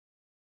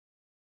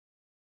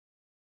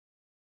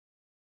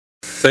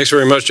Thanks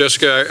very much,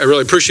 Jessica. I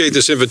really appreciate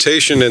this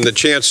invitation and the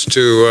chance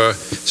to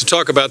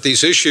talk about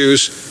these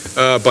issues.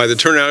 By the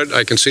turnout,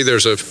 I can see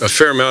there's a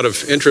fair amount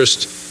of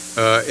interest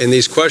in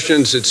these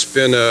questions. It's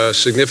been a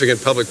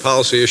significant public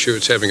policy issue.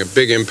 It's having a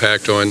big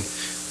impact on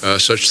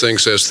such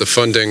things as the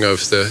funding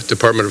of the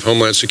Department of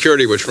Homeland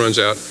Security, which runs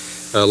out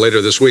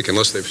later this week,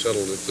 unless they've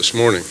settled it this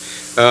morning.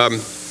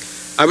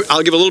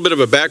 I'll give a little bit of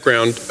a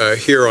background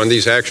here on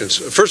these actions.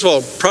 First of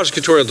all,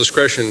 prosecutorial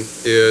discretion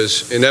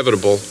is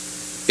inevitable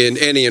in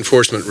any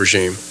enforcement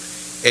regime,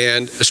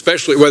 and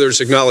especially whether it's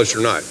acknowledged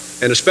or not,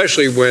 and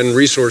especially when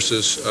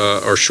resources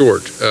are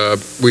short.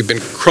 We've been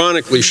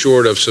chronically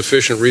short of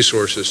sufficient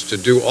resources to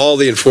do all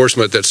the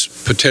enforcement that's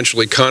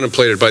potentially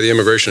contemplated by the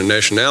Immigration and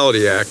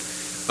Nationality Act,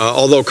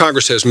 although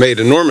Congress has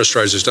made enormous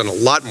strides. It's done a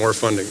lot more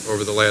funding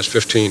over the last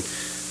 15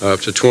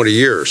 to 20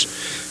 years.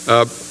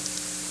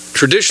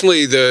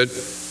 Traditionally, the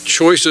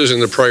choices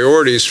and the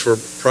priorities for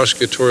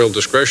prosecutorial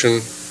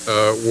discretion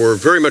were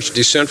very much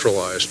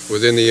decentralized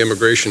within the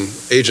immigration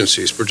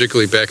agencies,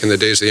 particularly back in the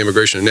days of the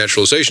Immigration and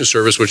Naturalization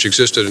Service, which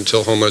existed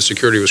until Homeland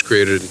Security was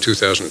created in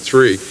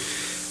 2003.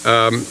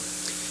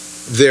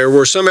 There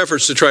were some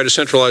efforts to try to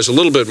centralize a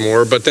little bit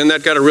more, but then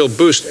that got a real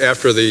boost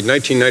after the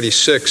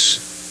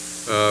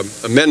 1996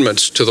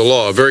 amendments to the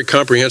law, a very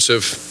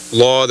comprehensive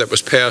law that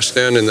was passed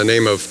then in the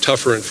name of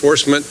tougher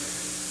enforcement,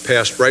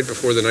 passed right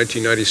before the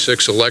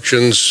 1996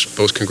 elections,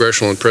 both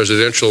congressional and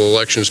presidential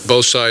elections.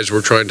 Both sides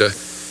were trying to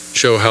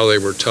show how they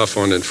were tough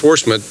on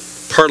enforcement,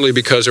 partly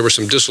because there was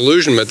some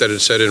disillusionment that had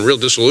set in, real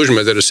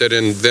disillusionment that had set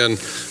in then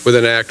with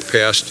an act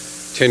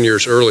passed 10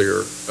 years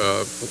earlier,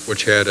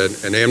 which had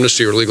an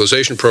amnesty or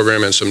legalization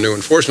program and some new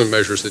enforcement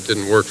measures that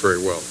didn't work very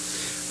well.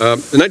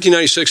 The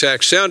 1996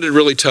 Act sounded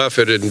really tough.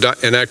 It had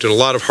enacted a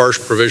lot of harsh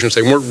provisions.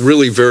 They weren't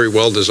really very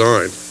well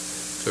designed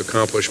to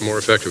accomplish more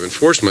effective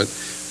enforcement,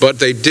 but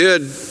they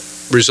did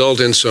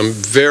result in some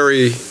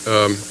very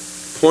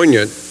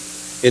poignant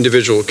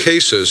individual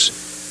cases.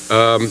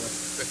 I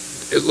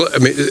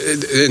mean,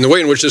 the way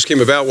in which this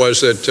came about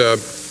was that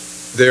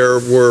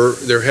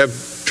there have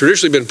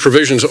traditionally been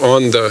provisions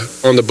on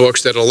the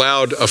books that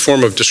allowed a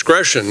form of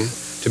discretion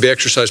to be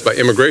exercised by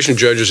immigration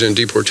judges in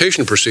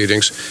deportation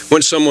proceedings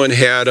when someone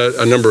had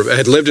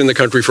had lived in the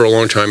country for a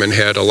long time and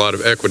had a lot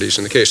of equities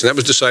in the case. And that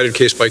was decided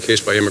case by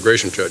case by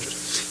immigration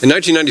judges. In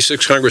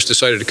 1996, Congress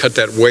decided to cut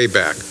that way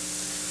back.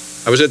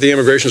 I was at the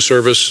Immigration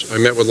Service. I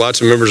met with lots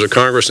of members of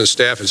Congress and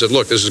staff and said,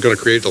 look, this is going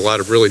to create a lot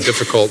of really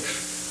difficult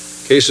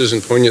cases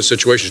and poignant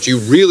situations. Do you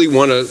really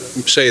want to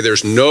say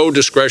there's no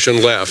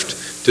discretion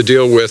left to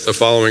deal with the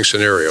following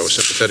scenario, a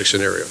sympathetic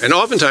scenario? And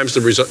oftentimes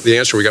the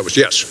answer we got was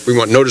yes, we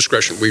want no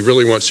discretion. We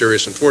really want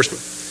serious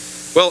enforcement.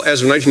 Well,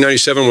 as of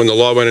 1997, when the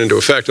law went into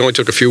effect, it only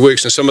took a few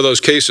weeks, and some of those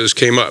cases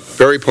came up,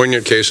 very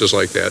poignant cases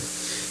like that,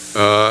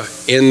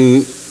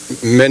 in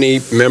many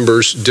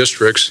members'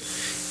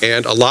 districts,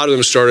 and a lot of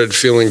them started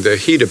feeling the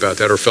heat about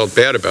that or felt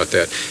bad about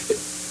that.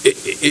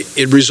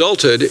 It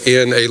resulted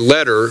in a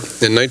letter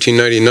in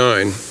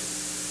 1999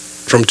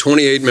 from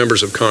 28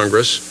 members of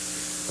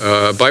Congress,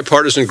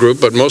 bipartisan group,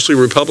 but mostly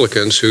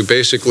Republicans, who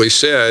basically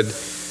said,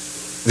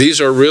 these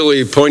are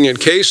really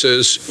poignant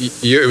cases.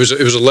 It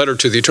was a letter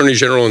to the Attorney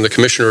General and the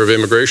Commissioner of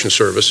Immigration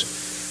Service.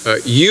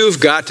 You've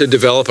got to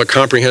develop a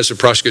comprehensive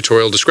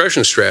prosecutorial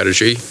discretion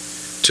strategy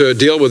to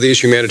deal with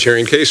these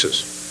humanitarian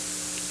cases.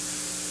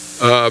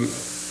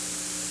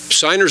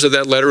 Signers of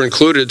that letter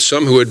included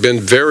some who had been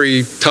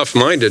very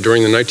tough-minded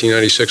during the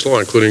 1996 law,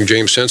 including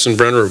James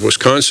Sensenbrenner of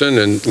Wisconsin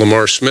and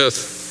Lamar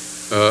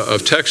Smith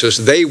of Texas.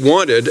 They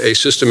wanted a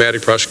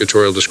systematic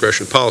prosecutorial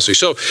discretion policy.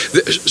 So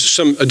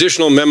some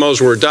additional memos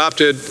were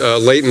adopted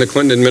late in the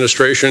Clinton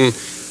administration.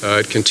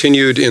 It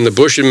continued in the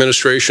Bush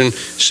administration,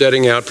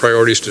 setting out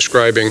priorities,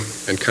 describing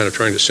and kind of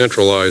trying to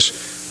centralize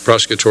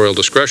prosecutorial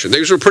discretion.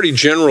 These were pretty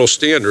general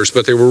standards,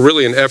 but they were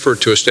really an effort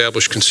to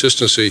establish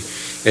consistency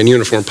and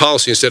uniform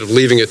policy instead of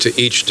leaving it to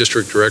each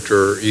district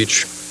director or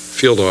each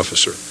field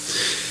officer.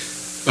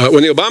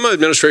 When the Obama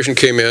administration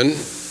came in,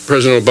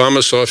 President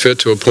Obama saw fit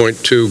to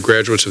appoint 2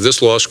 graduates of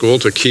this law school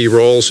to key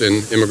roles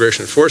in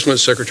immigration enforcement,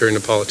 Secretary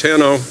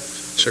Napolitano,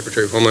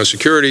 Secretary of Homeland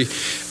Security,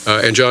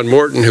 and John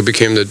Morton, who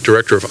became the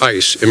director of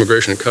ICE,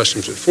 Immigration and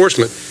Customs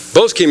Enforcement.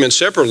 Both came in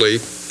separately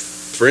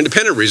for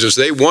independent reasons.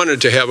 They wanted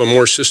to have a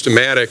more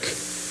systematic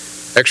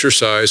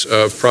exercise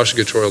of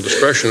prosecutorial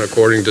discretion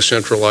according to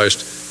centralized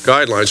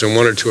guidelines and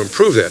wanted to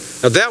improve that.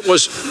 Now, that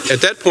was,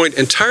 at that point,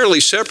 entirely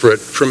separate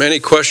from any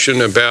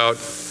question about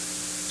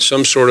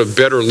some sort of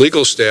better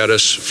legal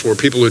status for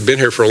people who'd been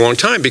here for a long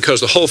time, because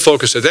the whole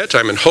focus at that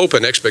time and hope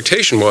and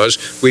expectation was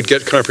we'd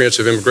get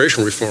comprehensive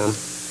immigration reform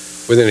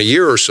within a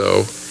year or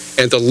so,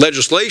 and the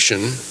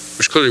legislation,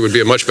 which clearly would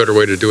be a much better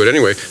way to do it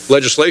anyway,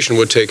 legislation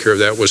would take care of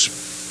that.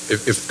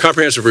 If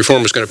comprehensive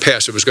reform was going to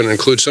pass, it was going to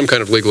include some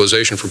kind of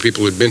legalization for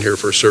people who'd been here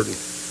for a certain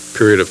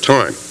period of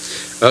time.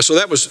 So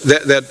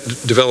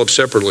that developed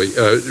separately,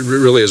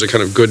 really as a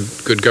kind of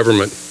good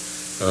government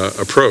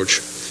approach.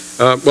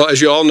 Well,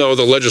 as you all know,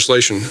 the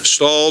legislation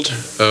stalled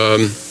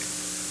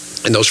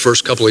in those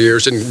first couple of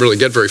years, didn't really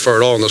get very far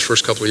at all in those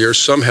first couple of years.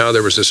 Somehow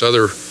there was this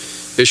other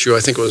issue. I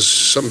think it was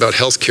something about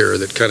health care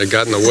that kind of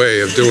got in the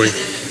way of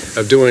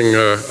doing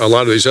a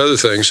lot of these other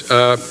things.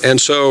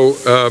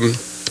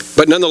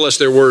 But nonetheless,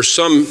 there were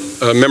some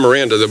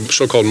memoranda, the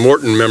so-called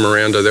Morton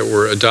memoranda, that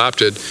were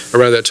adopted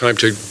around that time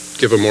to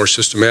give a more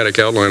systematic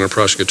outline on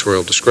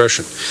prosecutorial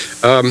discretion.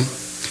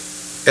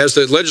 As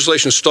the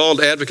legislation stalled,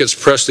 advocates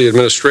pressed the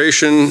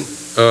administration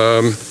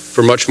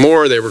for much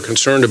more. They were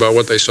concerned about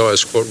what they saw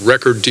as, quote,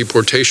 record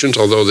deportations,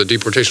 although the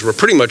deportations were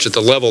pretty much at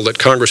the level that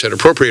Congress had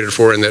appropriated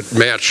for and that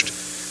matched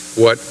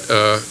what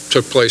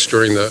took place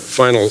during the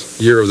final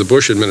year of the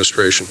Bush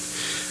administration.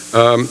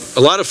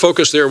 A lot of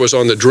focus there was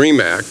on the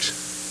DREAM Act.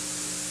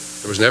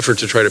 There was an effort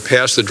to try to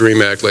pass the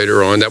DREAM Act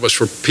later on. That was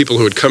for people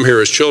who had come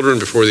here as children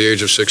before the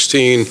age of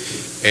 16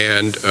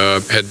 and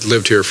had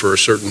lived here for a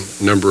certain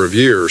number of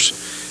years.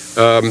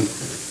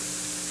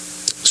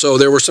 So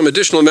there were some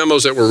additional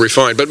memos that were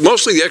refined, but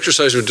mostly the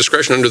exercise of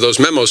discretion under those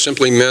memos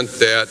simply meant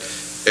that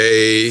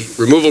a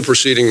removal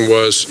proceeding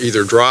was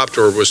either dropped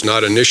or was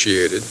not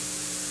initiated.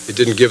 It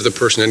didn't give the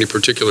person any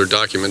particular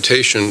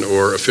documentation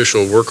or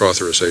official work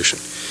authorization.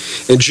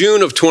 In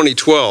June of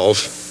 2012,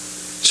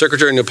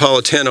 Secretary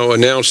Napolitano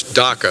announced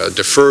DACA,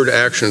 Deferred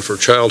Action for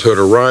Childhood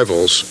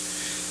Arrivals,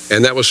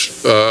 and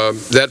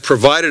that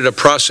provided a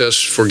process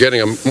for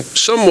getting a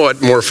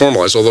somewhat more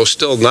formalized, although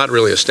still not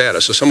really a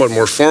status, a somewhat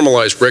more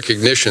formalized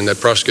recognition that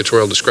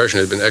prosecutorial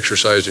discretion had been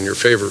exercised in your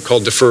favor,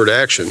 called deferred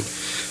action,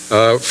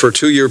 for a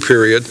 2-year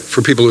period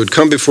for people who had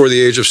come before the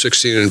age of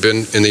 16 and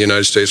been in the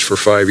United States for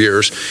 5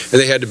 years,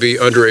 and they had to be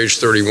under age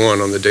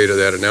 31 on the date of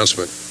that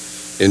announcement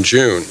in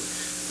June.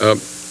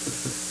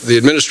 The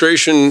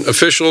administration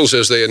officials,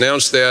 as they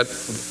announced that,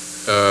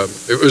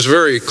 it was a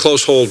very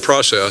close hold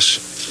process.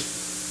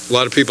 A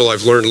lot of people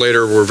I've learned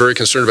later were very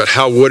concerned about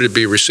how would it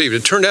be received.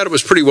 It turned out it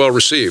was pretty well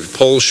received.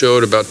 Polls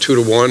showed about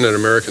 2-to-1 that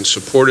Americans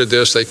supported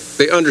this.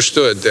 They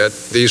understood that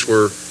these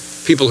were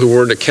people who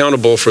weren't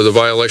accountable for the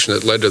violation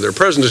that led to their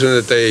presence,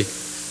 and that a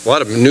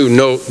lot of them knew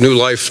new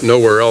life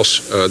nowhere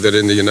else than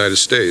in the United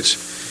States.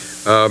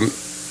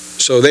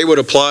 So they would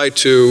apply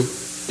to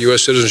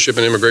U.S. Citizenship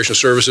and Immigration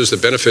Services, the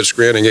benefits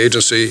granting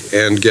agency,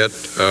 and get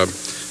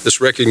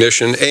this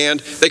recognition, and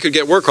they could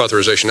get work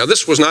authorization. Now,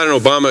 this was not an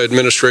Obama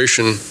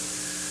administration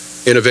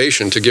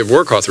innovation to give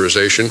work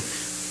authorization.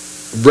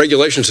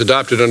 Regulations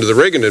adopted under the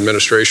Reagan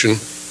administration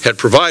had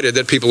provided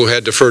that people who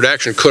had deferred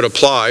action could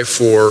apply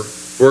for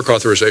work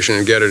authorization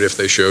and get it if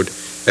they showed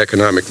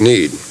economic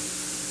need.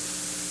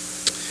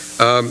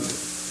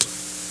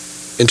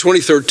 In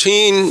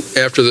 2013,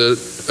 after the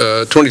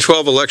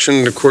 2012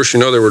 election, of course, you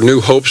know, there were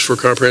new hopes for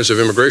comprehensive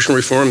immigration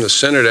reform. The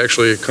Senate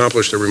actually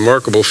accomplished a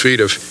remarkable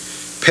feat of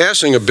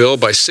passing a bill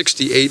by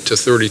 68 to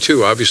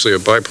 32, obviously a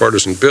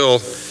bipartisan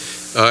bill,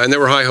 and there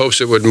were high hopes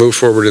it would move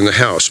forward in the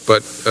House,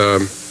 but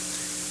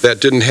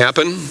that didn't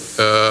happen.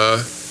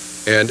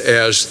 And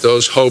as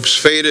those hopes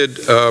faded,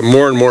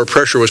 more and more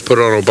pressure was put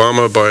on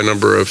Obama by a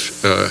number of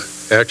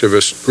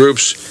activist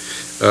groups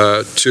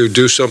to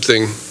do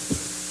something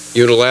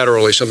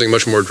unilaterally, something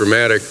much more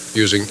dramatic,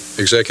 using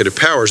executive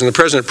powers. And the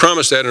president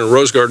promised that in a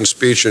Rose Garden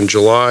speech in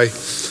July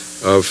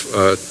of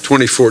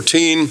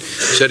 2014,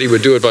 said he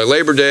would do it by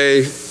Labor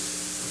Day.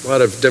 A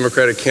lot of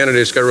Democratic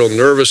candidates got real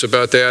nervous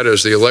about that.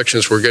 As the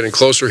elections were getting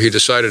closer, he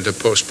decided to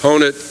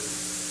postpone it.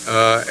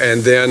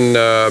 And then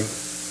the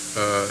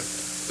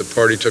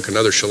party took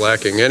another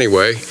shellacking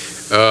anyway.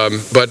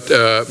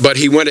 But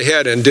he went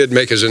ahead and did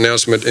make his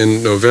announcement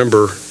in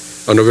November,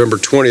 on November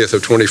 20th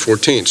of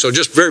 2014. So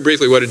just very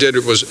briefly, what it did,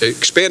 it was it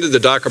expanded the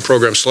DACA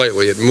program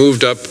slightly. It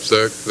moved up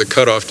the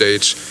cutoff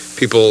dates.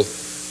 People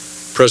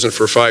present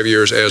for 5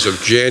 years as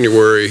of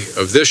January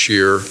of this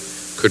year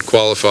could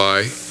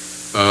qualify.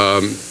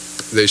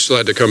 They still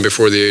had to come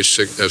before the age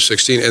of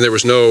 16, and there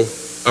was no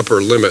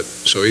upper limit.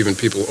 So even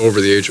people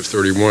over the age of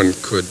 31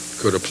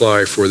 could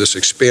apply for this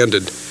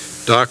expanded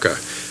DACA.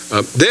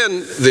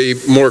 Then the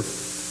more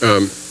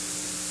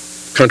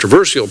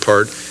controversial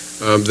part,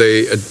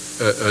 they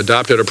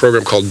adopted a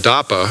program called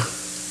DAPA,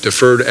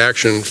 Deferred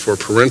Action for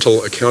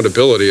Parental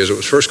Accountability, as it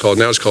was first called.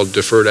 Now it's called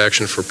Deferred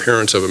Action for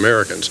Parents of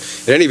Americans.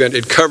 In any event,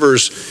 it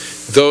covers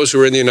those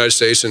who are in the United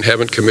States and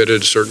haven't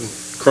committed certain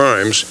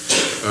crimes,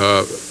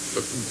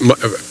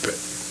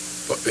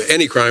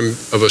 any crime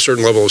of a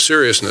certain level of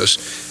seriousness,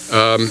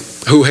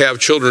 who have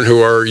children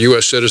who are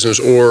U.S. citizens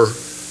or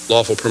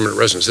lawful permanent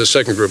residents. This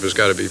second group has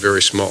got to be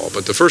very small,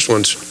 but the first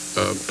one's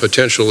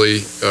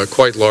potentially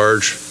quite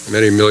large,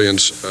 many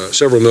millions,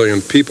 several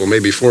million people,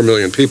 maybe 4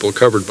 million people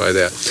covered by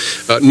that.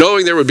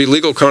 Knowing there would be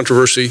legal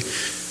controversy,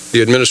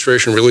 the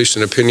administration released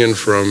an opinion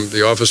from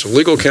the Office of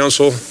Legal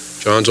Counsel,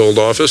 John's old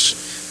office,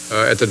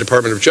 at the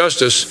Department of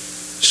Justice,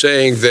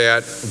 saying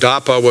that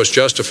DAPA was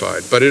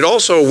justified. But it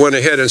also went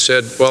ahead and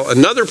said, well,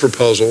 another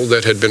proposal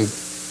that had been,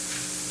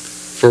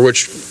 for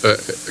which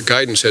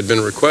guidance had been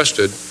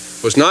requested,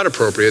 was not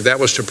appropriate. That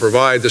was to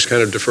provide this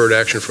kind of deferred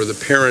action for the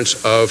parents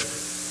of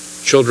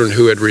children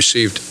who had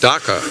received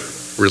DACA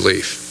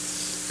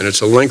relief. And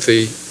it's a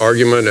lengthy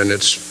argument, and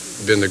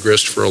it's been the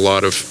grist for a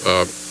lot of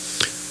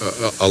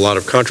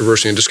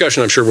controversy and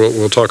discussion. I'm sure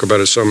we'll talk about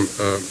it some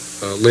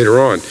later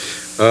on.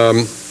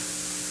 At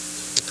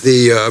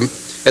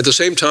the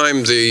same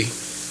time, the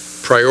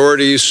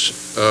priorities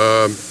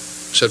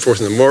set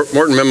forth in the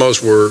Morton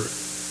memos were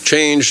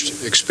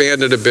changed,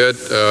 expanded a bit,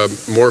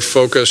 more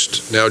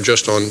focused now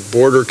just on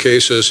border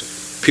cases,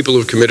 people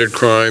who've committed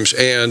crimes,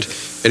 and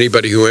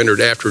anybody who entered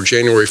after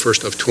January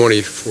 1st of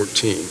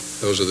 2014.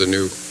 Those are the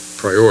new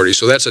priorities.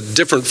 So that's a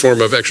different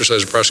form of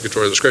exercise of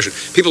prosecutorial discretion.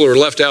 People who are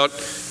left out,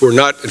 who are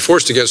not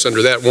enforced against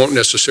under that, won't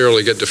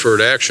necessarily get deferred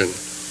action.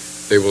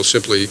 There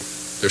simply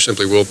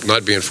will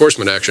not be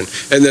enforcement action.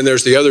 And then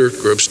there's the other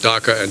groups,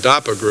 DACA and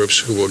DAPA groups,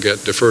 who will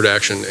get deferred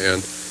action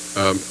and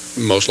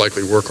most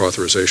likely work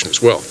authorization as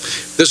well.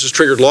 This has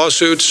triggered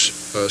lawsuits.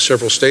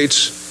 Several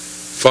states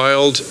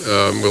filed.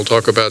 We'll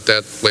talk about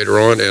that later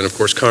on. And of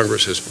course,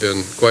 Congress has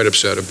been quite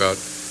upset about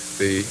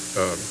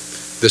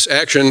this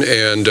action.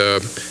 And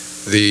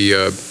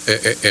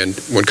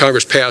when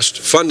Congress passed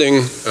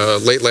funding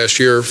late last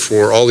year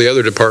for all the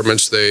other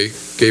departments, they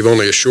gave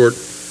only a short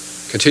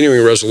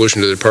continuing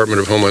resolution to the Department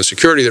of Homeland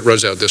Security that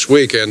runs out this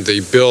week, and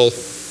the bill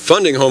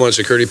funding Homeland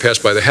Security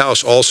passed by the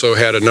House also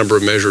had a number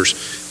of measures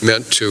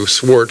meant to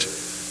thwart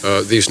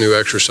these new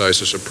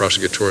exercises of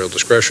prosecutorial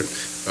discretion.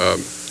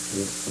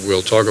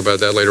 We'll talk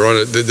about that later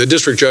on. The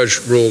district judge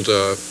ruled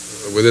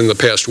within the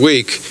past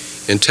week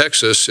in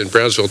Texas, in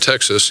Brownsville,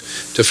 Texas,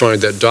 to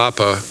find that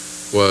DAPA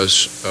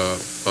was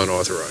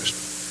unauthorized.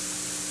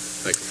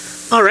 Thank you.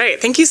 All right.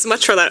 Thank you so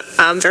much for that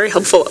very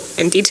helpful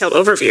and detailed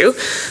overview.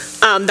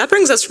 That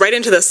brings us right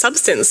into the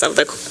substance of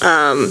the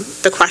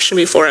question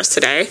before us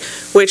today,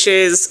 which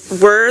is,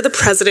 were the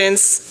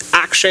president's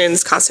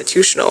actions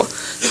constitutional?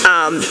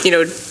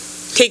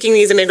 Taking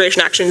these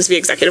immigration actions via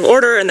executive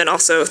order and then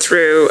also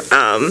through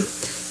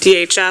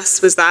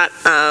DHS, was that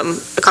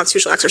a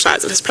constitutional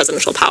exercise of his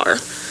presidential power?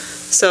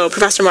 So,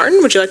 Professor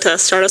Martin, would you like to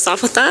start us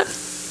off with that?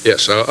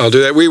 Yes, I'll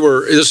do that.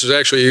 This is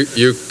actually,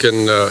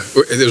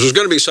 this was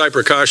going to be Sai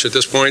Prakash at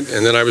this point,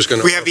 and then I was going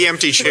to... We have the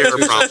empty chair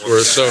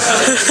problem. So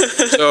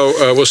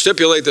we'll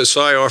stipulate that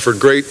Sai offered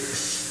great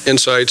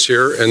insights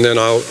here, and then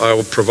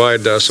I'll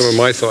provide some of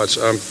my thoughts.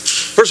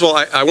 First of all,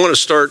 I want to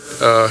start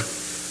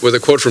with a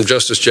quote from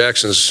Justice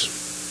Jackson's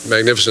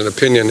magnificent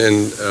opinion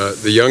in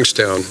the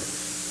Youngstown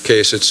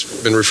case. It's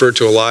been referred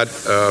to a lot.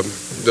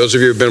 Those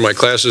of you who've been in my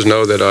classes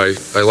know that I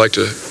like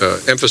to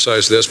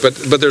emphasize this, but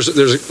there's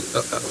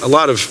a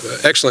lot of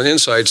excellent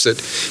insights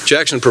that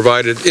Jackson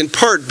provided, in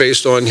part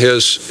based on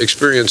his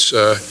experience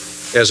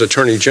as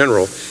Attorney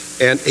General.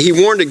 And he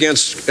warned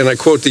against, and I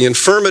quote, the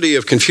infirmity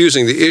of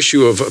confusing the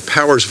issue of a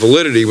power's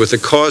validity with the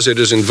cause it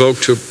is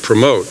invoked to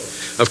promote,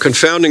 of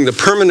confounding the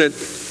permanent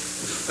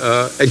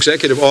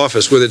executive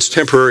office with its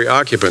temporary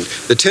occupant.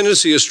 The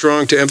tendency is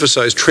strong to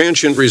emphasize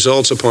transient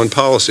results upon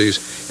policies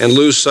and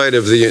lose sight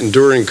of the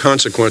enduring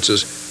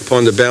consequences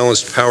upon the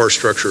balanced power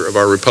structure of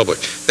our republic.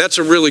 That's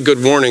a really good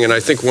warning, and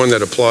I think one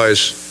that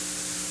applies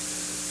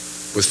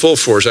with full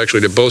force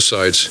actually to both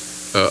sides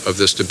of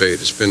this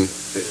debate. A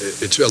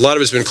lot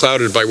of it's been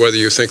clouded by whether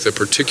you think the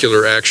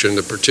particular action,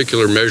 the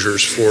particular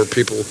measures for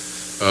people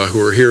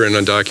who are here in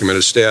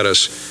undocumented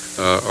status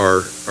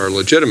are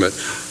legitimate.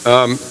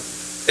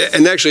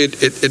 And actually,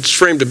 it's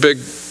framed a big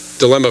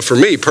dilemma for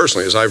me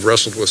personally as I've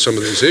wrestled with some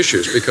of these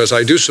issues, because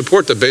I do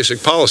support the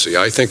basic policy.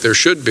 I think there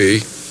should be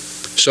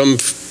some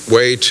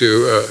way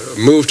to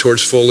move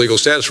towards full legal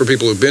status for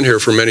people who've been here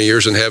for many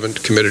years and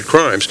haven't committed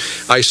crimes.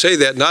 I say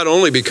that not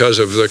only because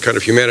of the kind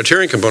of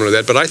humanitarian component of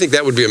that, but I think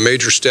that would be a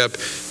major step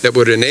that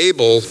would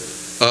enable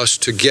us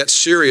to get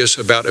serious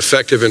about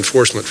effective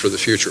enforcement for the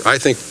future. I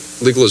think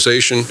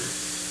legalization,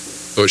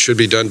 though it should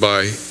be done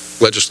by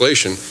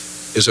legislation,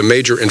 is a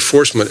major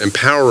enforcement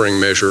empowering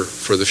measure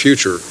for the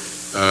future,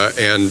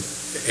 and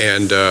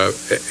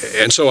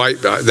so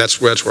that's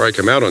where I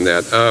come out on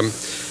that.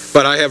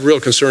 But I have real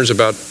concerns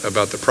about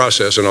the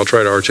process, and I'll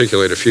try to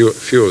articulate a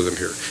few of them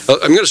here.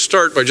 I'm going to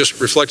start by just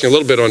reflecting a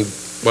little bit on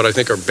what I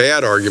think are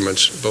bad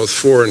arguments, both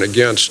for and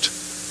against,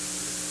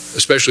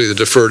 especially the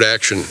deferred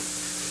action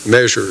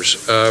measures.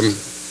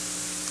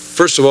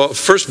 First of all,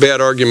 first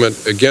bad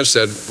argument against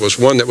that was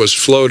one that was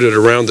floated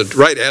around in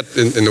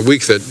the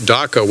week that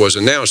DACA was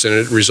announced, and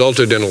it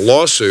resulted in a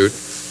lawsuit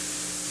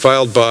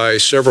filed by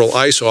several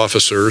ICE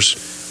officers,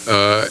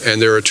 and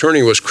their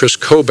attorney was Chris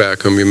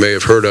Kobach, whom you may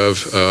have heard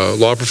of, a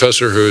law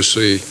professor who's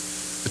the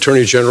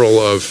Attorney General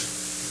of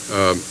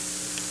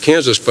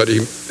Kansas, but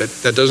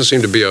that doesn't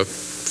seem to be a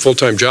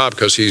full-time job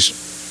because he's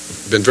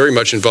been very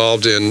much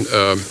involved in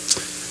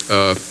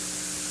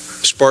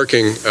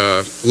sparking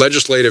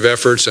legislative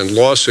efforts and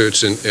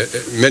lawsuits in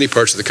many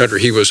parts of the country.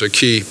 He was a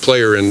key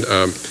player in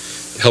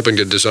helping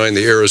to design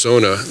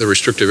the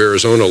restrictive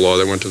Arizona law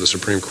that went to the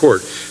Supreme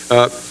Court.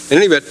 In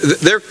any event,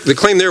 the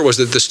claim there was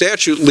that the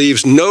statute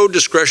leaves no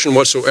discretion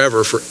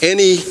whatsoever for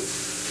any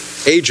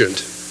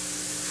agent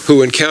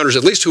who encounters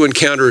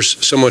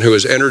someone who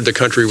has entered the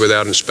country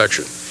without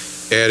inspection.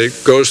 And it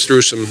goes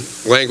through some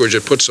language,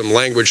 it puts some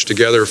language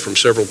together from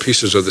several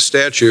pieces of the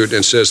statute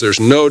and says there's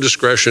no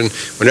discretion.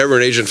 Whenever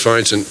an agent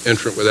finds an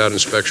entrant without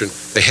inspection,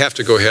 they have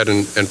to go ahead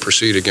and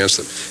proceed against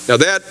them. Now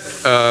that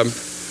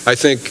I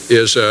think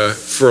is,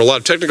 for a lot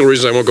of technical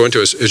reasons I won't go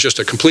into, is just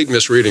a complete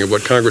misreading of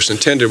what Congress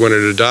intended when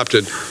it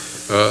adopted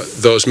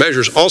those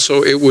measures.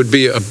 Also, it would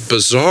be a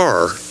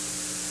bizarre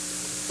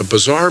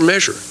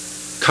measure.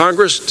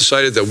 Congress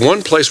decided that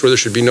one place where there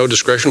should be no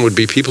discretion would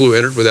be people who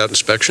entered without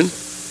inspection.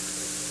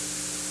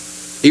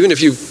 Even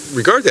if you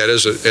regard that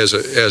as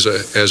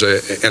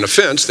an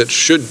offense that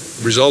should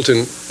result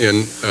in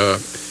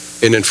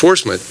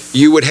enforcement,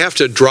 you would have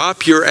to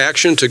drop your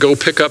action to go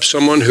pick up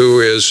someone who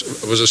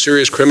was a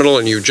serious criminal,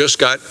 and you just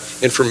got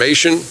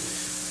information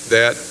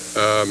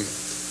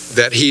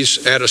that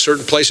he's at a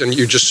certain place, and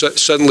you just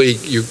suddenly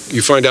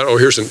you find out, oh,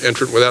 here's an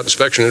entrant without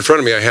inspection in front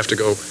of me, I have to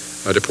go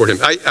deport him.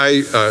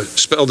 I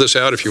spelled this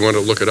out if you want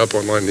to look it up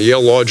online. The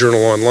Yale Law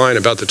Journal online,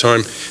 about the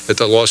time that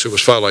the lawsuit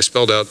was filed, I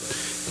spelled out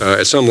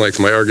at some length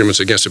my arguments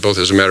against it, both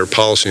as a matter of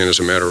policy and as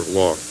a matter of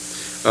law.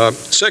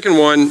 Second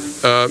one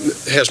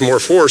has more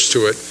force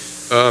to it.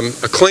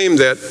 A claim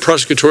that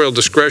prosecutorial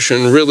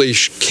discretion really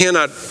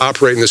cannot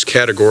operate in this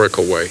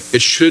categorical way.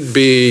 It should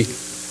be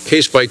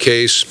case by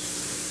case.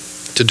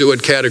 To do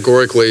it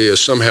categorically is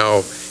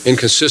somehow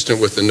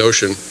inconsistent with the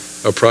notion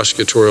of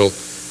prosecutorial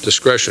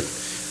discretion.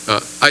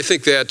 I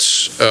think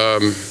that's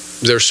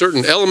there are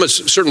certain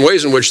elements, certain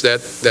ways in which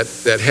that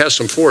has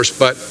some force,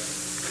 but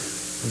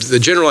the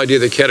general idea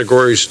that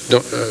categories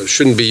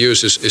shouldn't be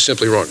used is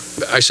simply wrong.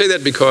 I say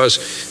that because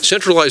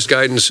centralized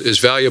guidance is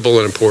valuable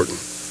and important.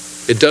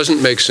 It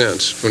doesn't make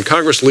sense when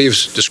Congress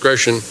leaves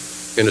discretion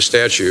in a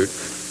statute,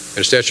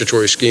 in a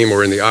statutory scheme,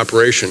 or in the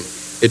operation.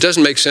 It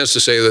doesn't make sense to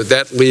say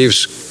that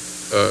leaves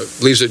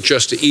it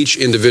just to each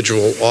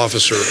individual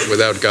officer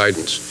without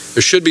guidance.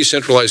 There should be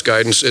centralized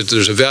guidance.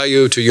 There's a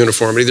value to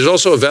uniformity. There's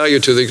also a value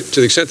to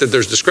the extent that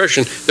there's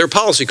discretion. There are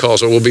policy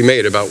calls that will be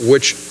made about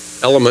which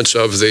elements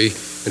of the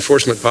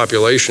enforcement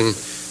population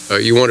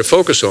you want to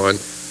focus on.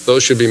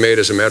 Those should be made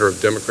as a matter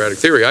of democratic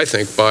theory, I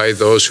think, by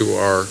those who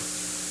are,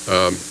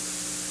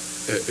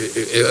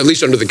 at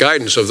least under the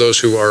guidance of those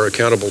who are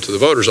accountable to the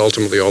voters,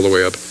 ultimately all the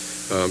way up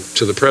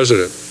to the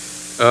president.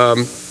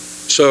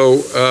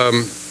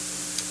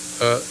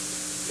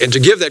 And to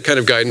give that kind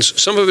of guidance,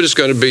 some of it is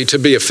going to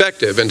be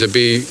effective and to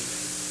be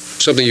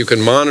something you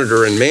can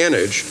monitor and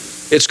manage.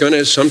 It's going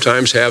to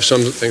sometimes have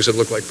some things that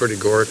look like pretty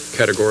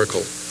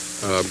categorical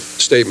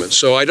statements.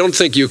 So I don't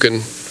think you can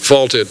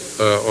fault it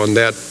on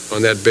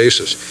that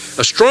basis.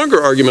 A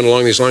stronger argument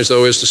along these lines,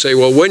 though, is to say,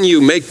 well, when you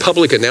make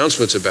public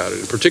announcements about it,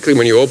 and particularly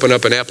when you open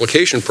up an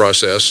application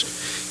process,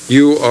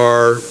 you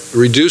are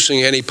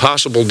reducing any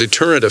possible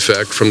deterrent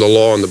effect from the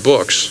law on the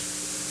books.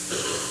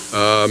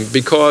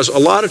 Because a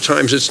lot of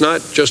times it's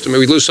not just,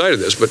 we lose sight of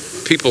this, but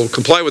people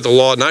comply with the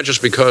law not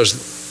just because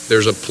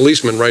there's a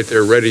policeman right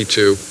there ready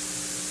to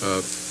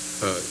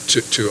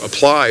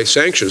apply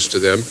sanctions to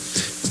them,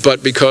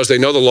 but because they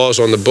know the law's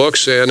on the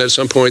books, and at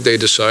some point they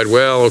decide,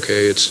 well,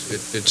 okay,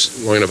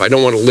 it's long enough. I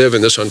don't want to live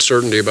in this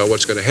uncertainty about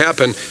what's going to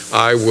happen.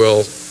 I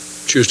will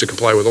choose to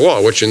comply with the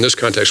law, which in this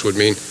context would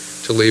mean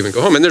to leave and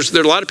go home. And there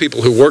are a lot of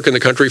people who work in the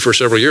country for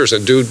several years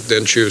and do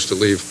then choose to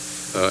leave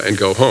and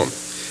go home.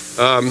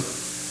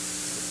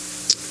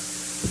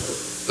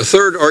 A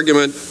third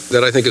argument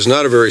that I think is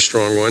not a very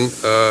strong one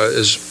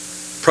is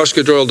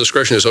prosecutorial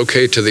discretion is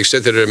okay to the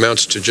extent that it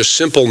amounts to just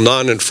simple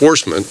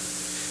non-enforcement,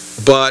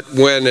 but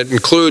when it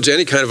includes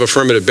any kind of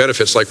affirmative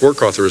benefits like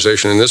work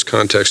authorization in this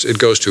context, it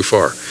goes too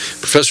far.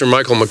 Professor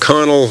Michael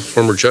McConnell,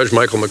 former Judge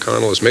Michael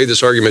McConnell, has made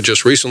this argument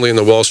just recently in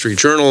the Wall Street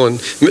Journal, and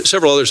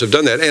several others have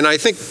done that. And I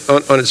think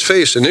on its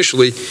face,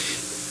 initially,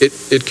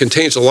 it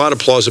contains a lot of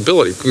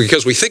plausibility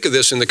because we think of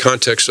this in the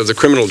context of the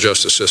criminal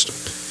justice system.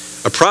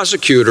 A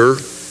prosecutor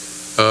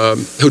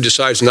who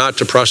decides not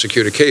to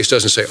prosecute a case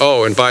doesn't say,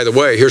 oh, and by the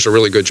way, here's a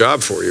really good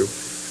job for you,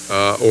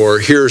 or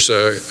here's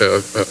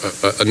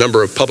a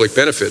number of public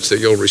benefits that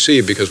you'll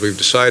receive because we've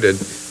decided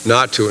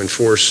not to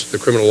enforce the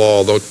criminal law,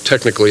 although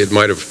technically it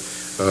might have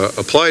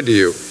applied to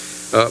you.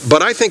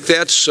 But I think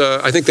that's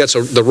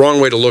the wrong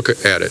way to look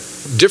at it.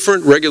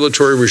 Different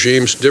regulatory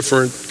regimes,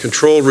 different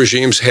control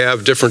regimes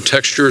have different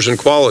textures and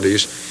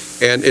qualities.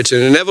 And it's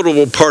an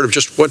inevitable part of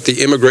just what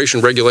the immigration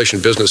regulation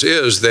business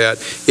is, that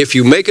if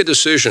you make a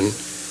decision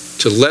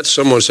to let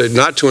someone say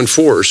not to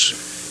enforce,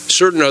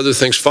 certain other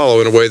things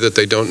follow in a way that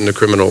they don't in the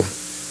criminal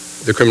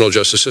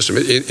justice system.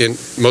 In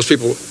most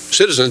people,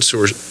 citizens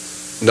who are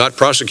not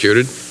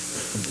prosecuted,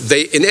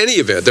 in any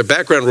event, their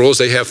background rules,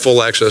 they have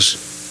full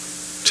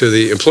access to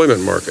the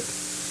employment market.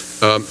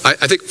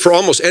 I think for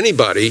almost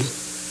anybody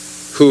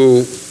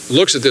who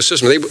looks at this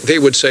system, they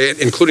would say,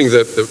 including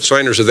the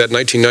signers of that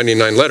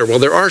 1999 letter, well,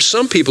 there are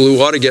some people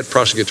who ought to get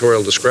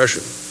prosecutorial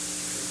discretion.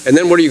 And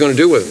then what are you going to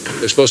do with them?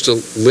 They're supposed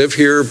to live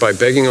here by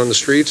begging on the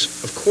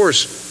streets? Of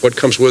course, what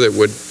comes with it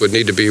would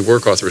need to be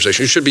work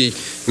authorization. It should be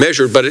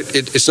measured, but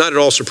it's not at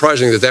all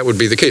surprising that would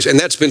be the case. And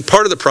that's been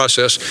part of the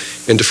process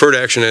in deferred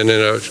action and in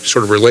a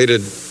sort of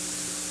related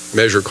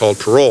measure called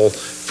parole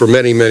for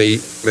many, many,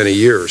 many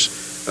years.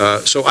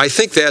 So I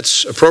think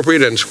that's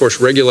appropriate, and of course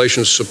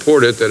regulations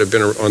support it that have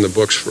been on the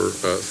books for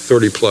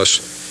 30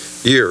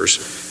 plus years.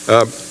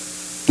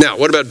 Now,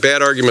 what about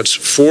bad arguments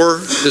for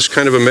this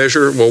kind of a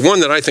measure? Well, one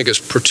that I think is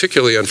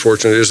particularly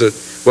unfortunate is that,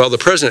 well, the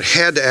president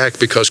had to act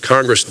because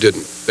Congress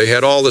didn't. They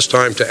had all this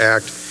time to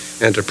act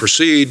and to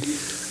proceed,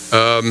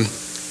 and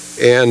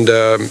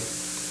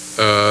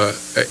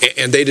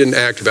they didn't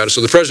act about it.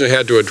 So the president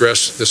had to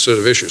address this sort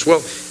of issues.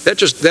 Well,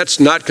 that's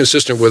not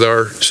consistent with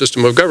our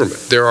system of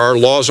government. There are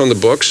laws on the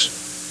books.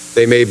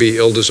 They may be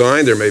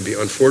ill-designed. There may be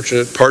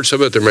unfortunate parts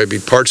of it. There may be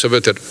parts of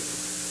it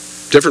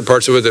different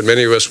parts of it that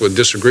many of us would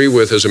disagree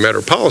with as a matter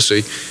of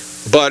policy.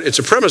 But it's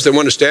a premise that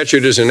when a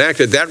statute is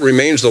enacted, that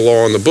remains the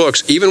law on the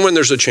books, even when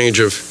there's a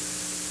change of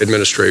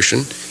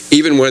administration,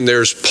 even when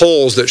there's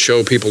polls that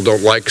show people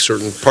don't like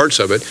certain parts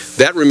of it,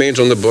 that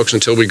remains on the books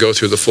until we go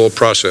through the full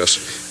process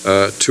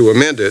to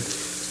amend it,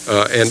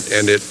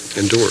 and it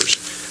endures.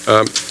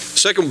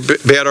 Second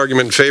bad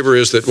argument in favor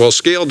is that, well,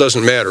 scale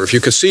doesn't matter. If you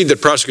concede that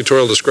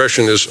prosecutorial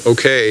discretion is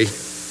okay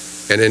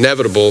and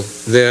inevitable,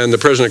 then the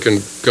president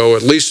can go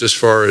at least as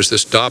far as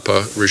this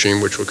DAPA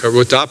regime, which will cover,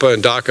 with DAPA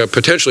and DACA,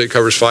 potentially it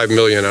covers 5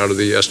 million out of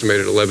the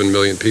estimated 11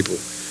 million people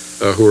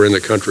who are in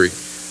the country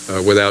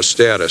without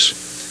status.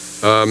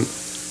 I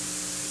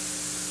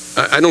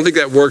don't think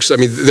that works. I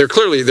mean,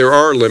 there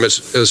are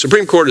limits. The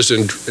Supreme Court has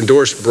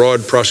endorsed broad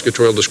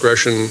prosecutorial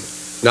discretion,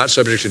 not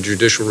subject to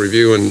judicial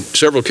review in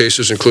several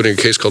cases, including a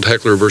case called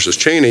Heckler versus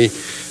Cheney,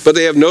 but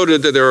they have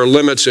noted that there are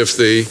limits if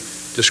the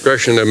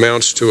discretion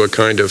amounts to a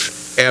kind of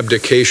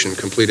abdication,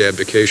 complete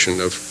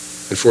abdication of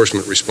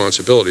enforcement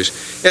responsibilities.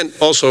 And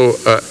also,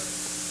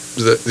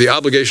 the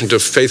obligation to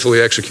faithfully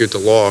execute the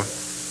law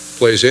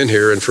plays in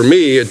here. And for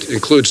me, it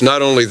includes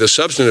not only the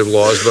substantive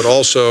laws, but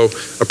also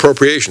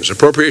appropriations.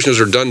 Appropriations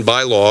are done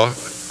by law,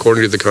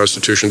 according to the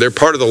Constitution. They're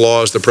part of the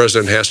laws the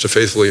president has to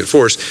faithfully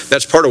enforce.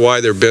 That's part of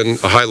why there have been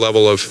a high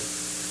level of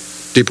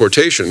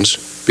deportations,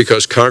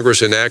 because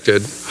Congress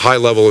enacted high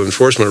level of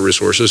enforcement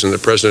resources, and the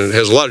president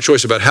has a lot of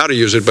choice about how to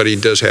use it, but he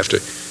does have to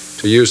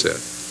use that.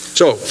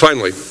 So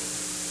finally,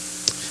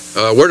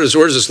 where does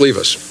this leave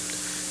us?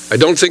 I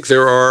don't think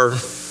there are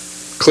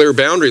clear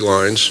boundary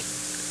lines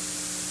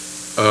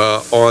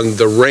on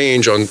the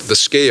range, on the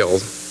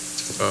scale.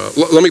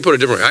 Let me put it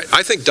differently.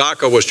 I think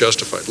DACA was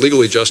justified,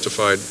 legally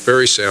justified,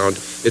 very sound.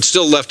 It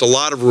still left a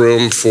lot of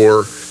room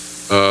for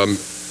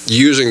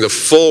using the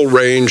full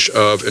range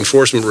of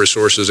enforcement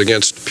resources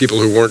against people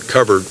who weren't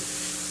covered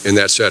in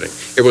that setting.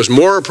 It was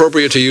more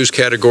appropriate to use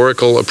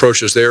categorical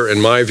approaches there, in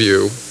my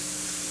view,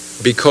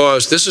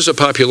 because this is a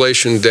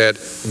population that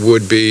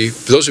would be,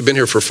 those who've been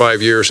here for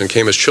 5 years and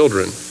came as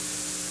children,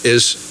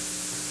 is,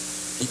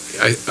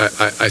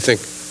 I think,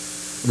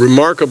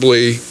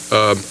 remarkably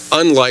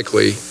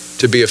unlikely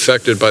to be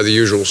affected by the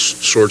usual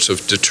sorts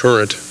of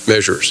deterrent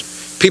measures.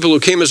 People who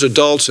came as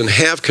adults and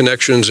have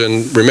connections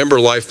and remember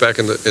life back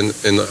in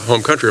the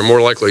home country are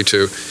more likely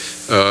to,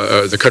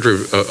 the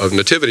country of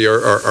nativity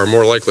are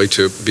more likely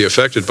to be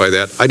affected by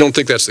that. I don't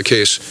think that's the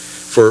case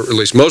for at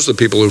least most of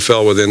the people who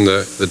fell within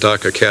the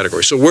DACA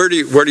category. So where do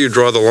you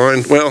draw the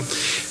line? Well,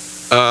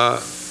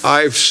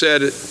 I've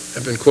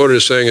been quoted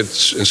as saying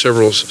it's in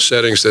several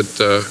settings that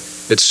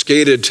it's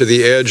skated to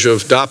the edge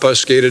of DAPA,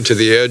 skated to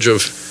the edge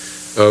of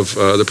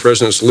the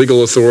president's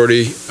legal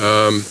authority.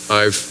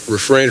 I've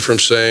refrained from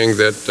saying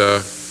that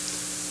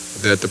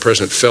the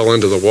president fell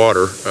into the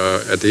water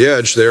at the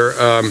edge there.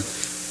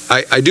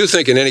 I do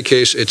think in any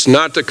case it's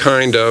not the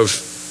kind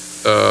of,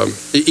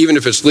 even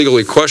if it's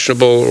legally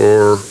questionable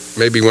or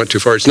maybe went too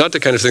far, it's not the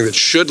kind of thing that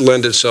should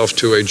lend itself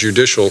to a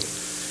judicial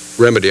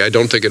remedy. I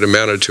don't think it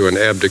amounted to an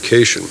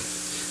abdication.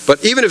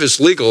 But even if it's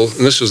legal,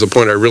 and this is the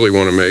point I really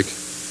want to make,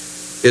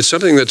 it's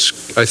something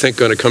that's, I think,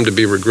 going to come to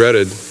be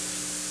regretted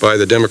by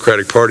the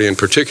Democratic Party in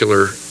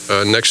particular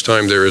next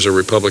time there is a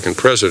Republican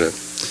president.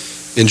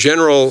 In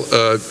general,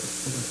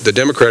 the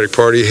Democratic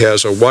Party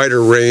has a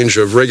wider range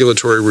of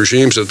regulatory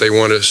regimes that they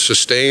want to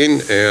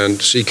sustain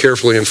and see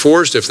carefully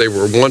enforced if they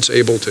were once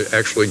able to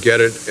actually get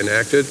it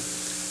enacted.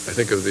 I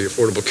think of the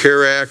Affordable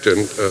Care Act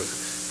and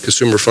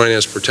Consumer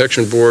Finance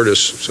Protection Board as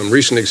some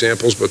recent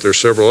examples, but there are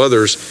several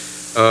others.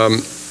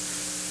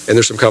 And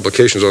there's some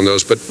complications on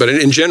those, but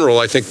in general,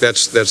 I think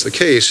that's the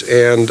case,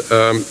 and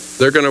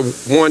they're going to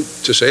want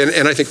to say,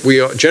 and I think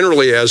we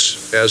generally, as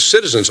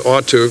citizens,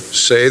 ought to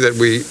say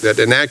that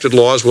enacted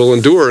laws will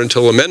endure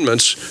until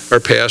amendments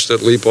are passed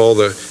that leap all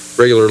the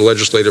regular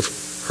legislative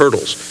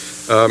hurdles.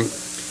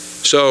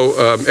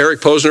 Professor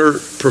Eric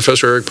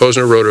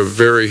Posner wrote a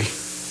very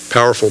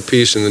powerful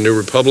piece in the New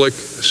Republic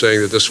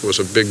saying that this was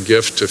a big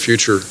gift to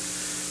future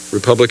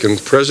Republican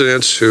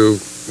presidents who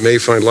may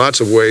find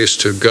lots of ways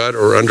to gut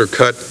or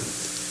undercut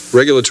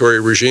regulatory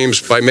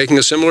regimes by making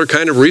a similar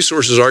kind of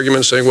resources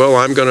argument, saying, well,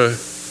 I'm going to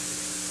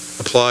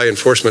apply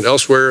enforcement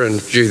elsewhere,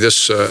 and gee,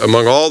 this,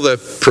 among all the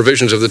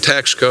provisions of the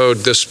tax code,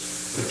 this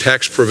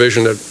tax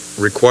provision that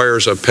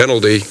requires a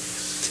penalty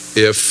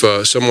if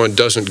someone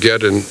doesn't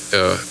get and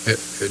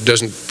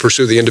doesn't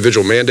pursue the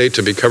individual mandate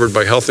to be covered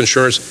by health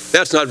insurance,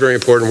 that's not very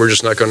important. We're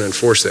just not going to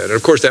enforce that. And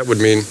of course, that would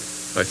mean,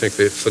 I think,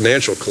 the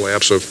financial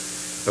collapse of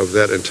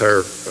that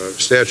entire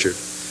statute.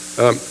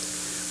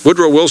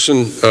 Woodrow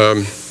Wilson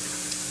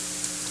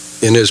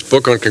in his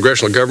book on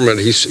congressional government,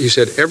 he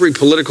said, every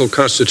political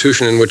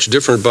constitution in which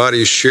different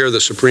bodies share the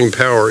supreme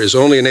power is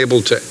only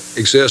enabled to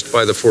exist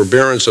by the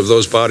forbearance of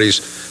those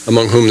bodies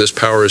among whom this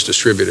power is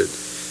distributed.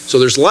 So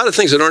there's a lot of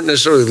things that aren't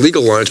necessarily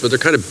legal lines, but they're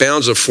kind of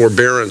bounds of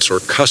forbearance or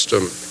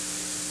custom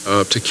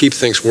to keep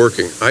things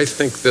working. I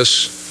think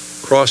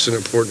this crossed an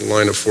important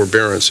line of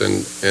forbearance,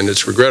 and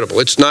it's regrettable.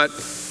 It's not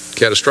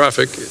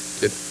catastrophic.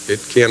 It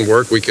can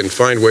work. We can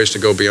find ways to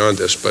go beyond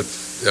this, but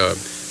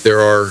there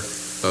are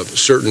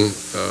certain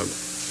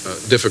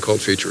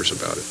difficult features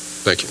about it.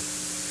 Thank you.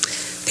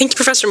 Thank you,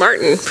 Professor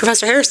Martin.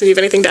 Professor Harrison, do you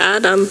have anything to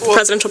add on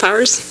presidential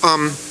powers?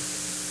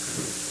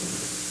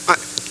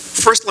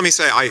 First, let me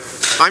say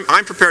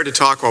I'm prepared to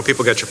talk while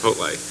people get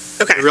Chipotle.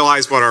 Okay. I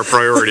realize what our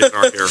priorities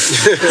are here.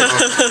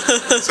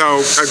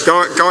 So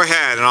go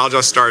ahead, and I'll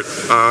just start.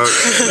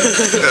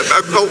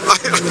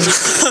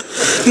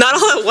 Not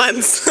all at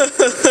once.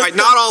 Right,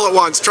 not all at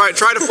once. Try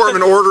to form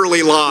an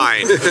orderly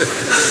line.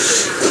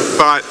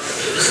 But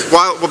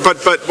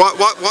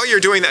while you're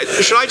doing that,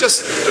 should I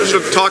just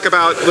sort of talk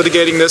about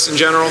litigating this in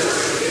general?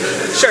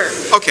 Sure.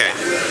 Okay.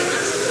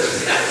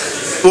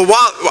 Well,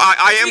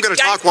 I am going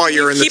to talk while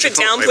you're in the Chipotle keep it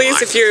down, please,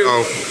 line. if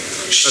you're...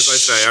 As I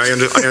say,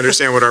 I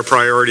understand what our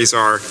priorities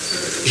are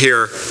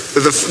here.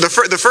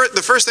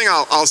 The first thing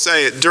I'll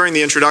say during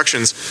the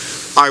introductions,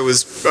 I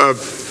was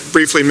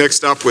briefly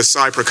mixed up with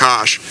Sai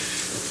Prakash,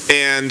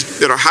 and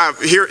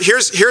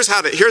here's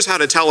how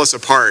to tell us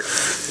apart.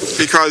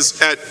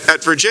 Because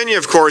at Virginia,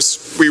 of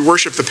course, we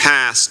worship the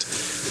past,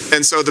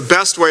 and so the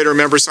best way to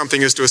remember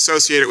something is to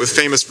associate it with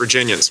famous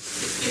Virginians.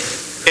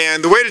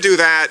 And the way to do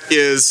that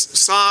is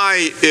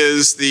Sai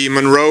is the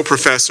Monroe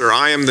professor.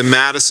 I am the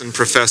Madison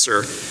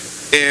professor.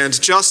 And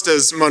just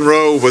as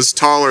Monroe was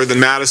taller than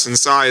Madison,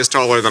 Sai is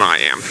taller than I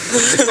am.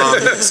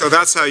 So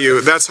that's how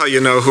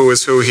you know who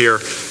is who here.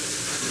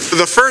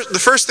 The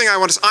first thing I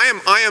want to say,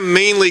 I am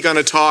mainly going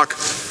to talk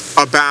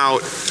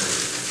about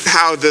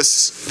how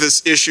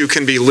this issue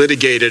can be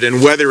litigated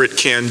and whether it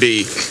can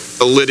be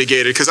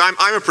litigated, because I'm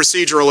a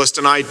proceduralist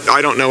and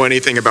I don't know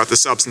anything about the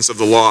substance of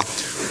the law.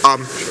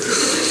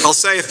 I'll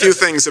say a few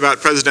things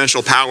about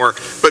presidential power,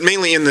 but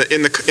mainly in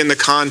the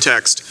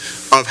context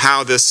of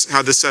how this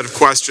set of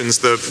questions,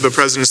 the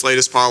president's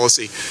latest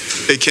policy,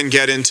 it can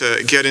get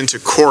into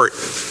court.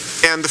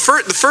 And the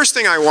first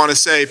thing I want to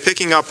say,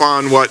 picking up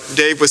on what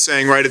Dave was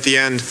saying right at the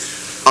end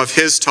of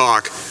his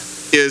talk,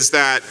 is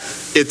that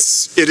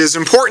it is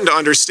important to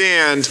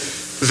understand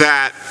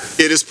that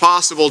it is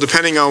possible,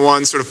 depending on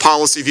one's sort of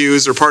policy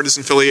views or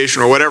partisan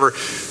affiliation or whatever,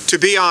 to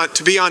be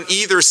on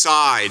either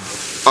side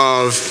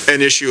of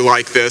an issue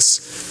like this.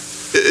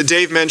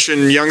 Dave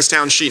mentioned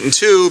Youngstown Sheet and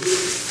Tube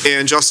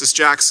and Justice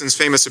Jackson's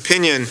famous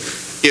opinion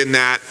in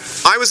that.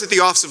 I was at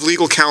the Office of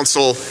Legal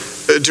Counsel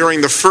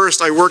during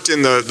I worked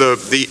in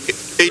the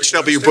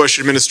H.W. Bush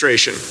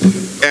administration,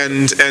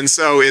 and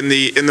so in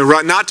the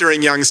run, not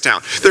during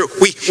Youngstown.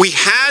 We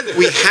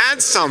had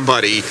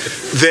somebody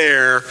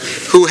there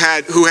who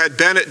had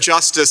been at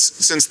Justice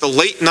since the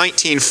late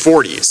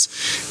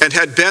 1940s and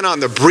had been on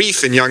the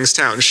brief in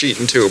Youngstown Sheet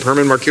and Tube,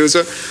 Herman Marcuse,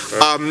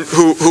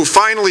 who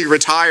finally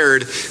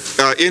retired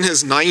in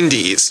his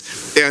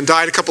 90s and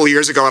died a couple of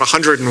years ago at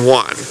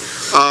 101.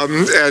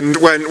 And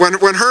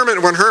when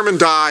Herman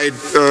died,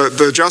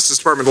 the Justice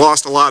Department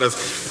lost a lot of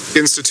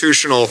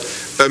institutional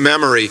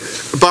memory.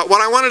 But what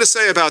I wanted to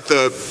say about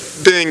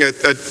being at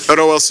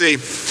OLC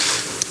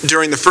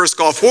during the first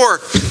Gulf War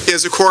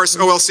is, of course,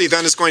 OLC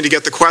then is going to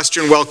get the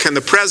question, well, can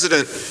the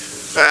president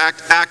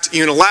act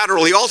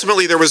unilaterally?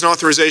 Ultimately, there was an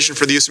authorization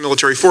for the use of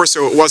military force,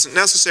 so it wasn't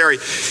necessary.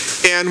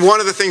 And one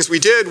of the things we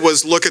did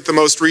was look at the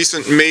most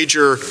recent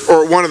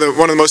one of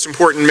the most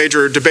important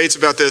major debates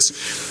about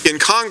this in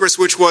Congress,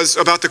 which was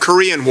about the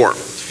Korean War.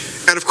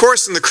 And of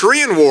course, in the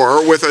Korean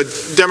War, with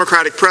a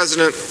Democratic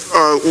president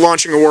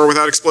launching a war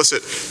without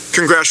explicit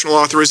congressional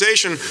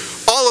authorization,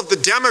 all of the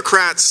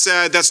Democrats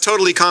said that's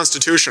totally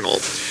constitutional,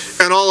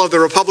 and all of the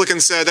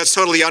Republicans said that's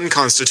totally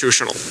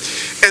unconstitutional.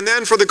 And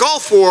then for the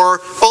Gulf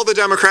War, all the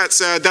Democrats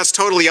said that's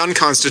totally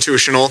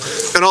unconstitutional,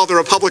 and all the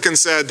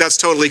Republicans said that's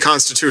totally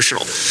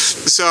constitutional.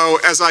 So,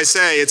 as I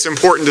say, it's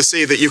important to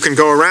see that you can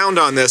go around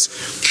on this.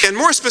 And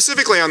more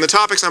specifically on the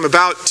topics I'm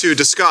about to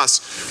discuss,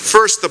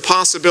 first, the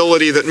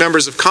possibility that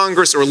members of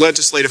Congress or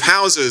legislative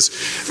houses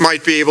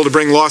might be able to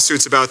bring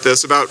lawsuits about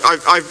this.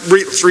 I've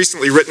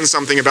recently written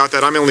something about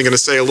that. I'm only going to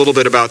say a little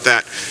bit about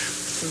that.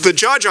 The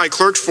judge I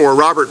clerked for,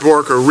 Robert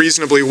Bork, a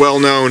reasonably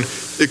well-known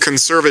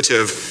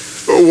conservative,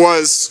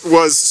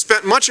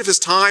 spent much of his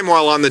time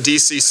while on the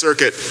D.C.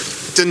 Circuit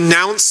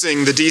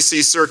denouncing the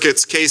D.C.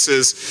 Circuit's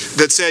cases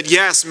that said,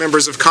 yes,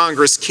 members of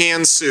Congress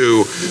can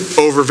sue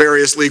over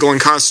various legal and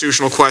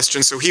constitutional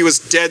questions. So he was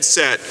dead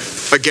set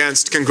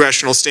against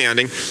congressional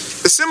standing.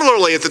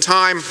 Similarly, at the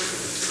time,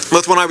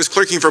 when I was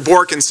clerking for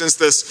Bork, and since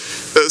this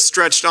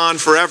stretched on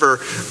forever,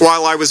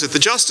 while I was at the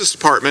Justice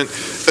Department,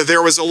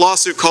 there was a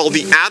lawsuit called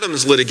the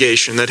Adams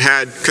litigation that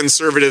had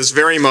conservatives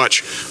very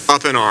much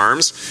up in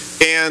arms.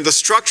 And the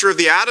structure of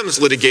the Adams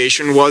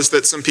litigation was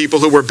that some people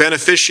who were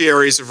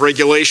beneficiaries of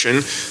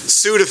regulation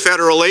sued a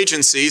federal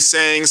agency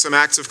saying some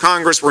acts of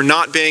Congress were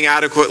not being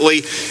adequately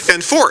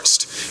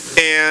enforced.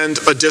 And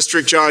a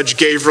district judge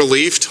gave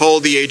relief,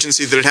 told the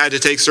agency that it had to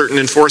take certain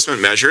enforcement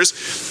measures.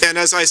 And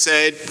as I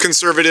said,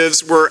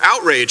 conservatives were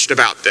outraged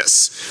about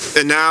this.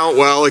 And now,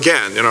 well,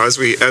 again, as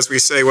we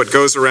say, what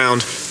goes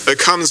around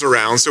comes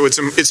around. So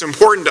it's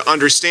important to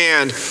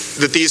understand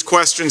that these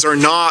questions are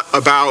not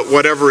about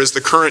whatever is the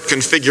current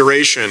configuration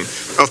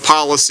of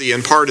policy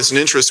and partisan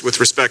interests with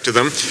respect to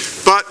them,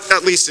 but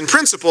at least in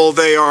principle,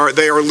 they are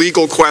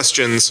legal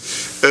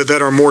questions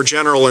that are more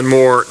general and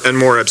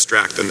more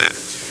abstract than that.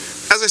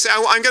 As I say,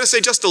 I'm going to say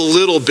just a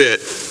little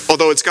bit,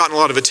 although it's gotten a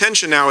lot of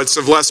attention now, it's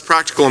of less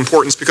practical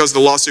importance because of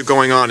the lawsuit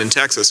going on in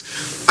Texas.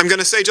 I'm going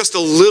to say just a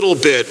little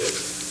bit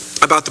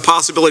about the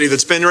possibility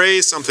that's been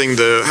raised, something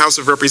the House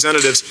of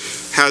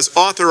Representatives has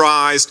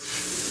authorized,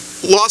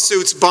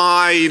 lawsuits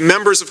by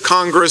members of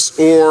Congress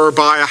or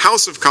by a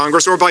House of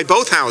Congress or by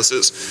both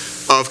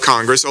houses of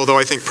Congress, although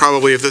I think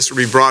probably if this would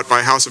be brought by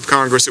a House of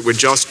Congress, it would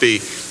just be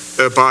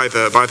by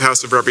the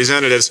House of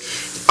Representatives,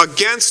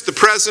 against the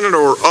President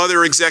or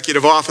other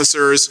executive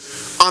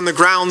officers on the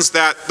grounds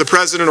that the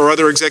President or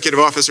other executive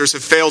officers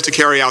have failed to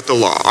carry out the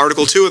law.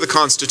 Article 2 of the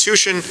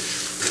Constitution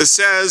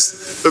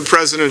says the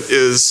President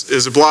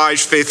is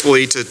obliged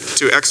faithfully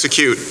to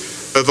execute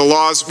the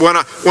laws. When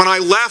I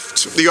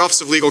left the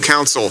Office of Legal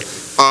Counsel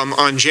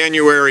on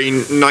January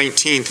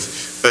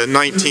 19th,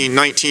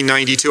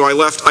 1992, I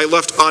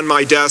left on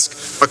my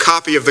desk a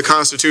copy of the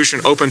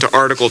Constitution open to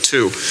Article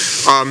 2,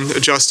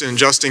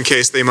 just in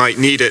case they might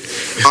need it.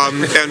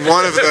 And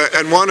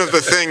one of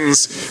the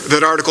things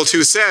that Article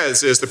 2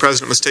 says is the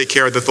President must take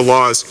care that the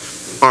laws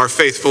are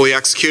faithfully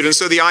executed. And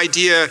so the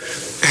idea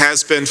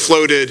has been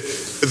floated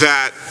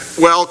that,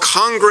 well,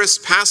 Congress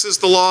passes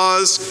the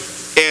laws,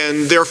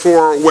 and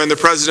therefore when the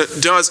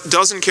President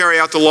doesn't carry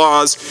out the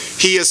laws,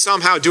 he is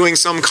somehow doing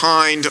some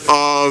kind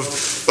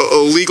of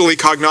legally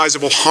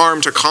cognizable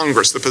harm to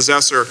Congress, the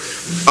possessor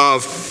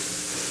of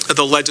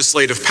the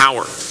legislative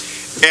power.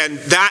 And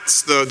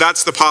that's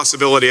the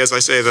possibility, as I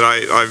say, that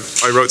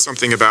I wrote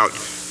something about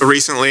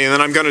recently, and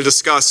then I'm going to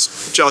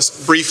discuss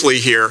just briefly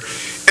here.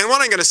 And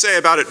what I'm going to say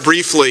about it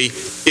briefly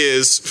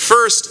is,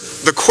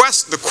 first, the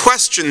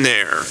question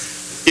there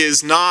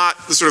is not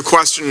the sort of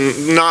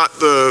question, not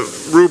the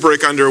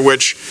rubric under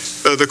which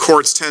the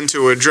courts tend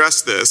to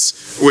address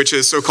this, which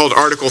is so-called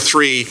Article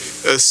 3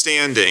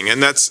 standing.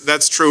 And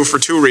that's true for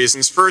two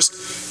reasons.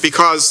 First,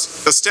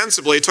 because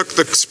ostensibly it took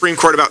the Supreme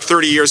Court about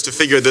 30 years to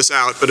figure this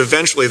out, but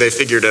eventually they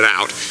figured it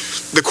out.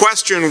 The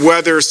question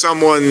whether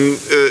someone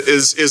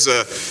is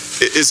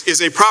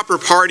a proper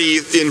party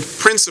in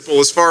principle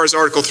as far as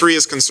Article 3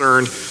 is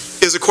concerned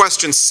is a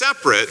question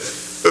separate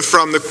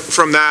from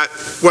that,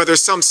 whether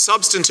some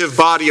substantive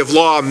body of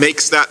law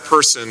makes that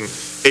person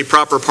a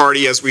proper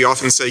party, as we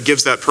often say,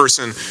 gives that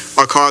person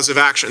a cause of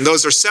action.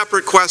 Those are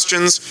separate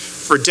questions.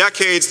 For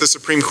decades, the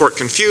Supreme Court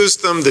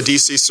confused them. The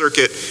D.C.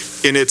 Circuit,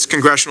 in its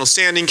congressional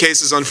standing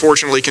cases,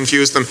 unfortunately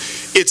confused them.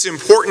 It's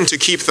important to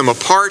keep them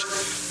apart.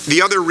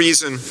 The other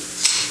reason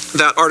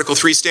that Article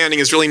 3 standing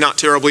is really not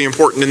terribly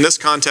important in this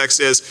context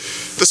is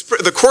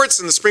the courts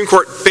and the Supreme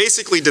Court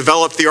basically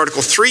developed the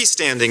Article 3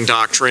 standing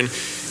doctrine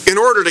in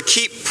order to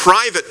keep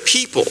private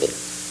people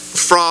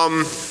from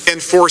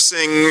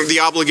enforcing the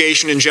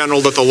obligation in general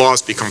that the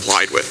laws be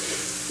complied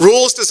with.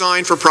 Rules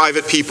designed for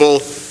private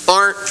people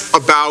aren't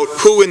about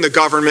who in the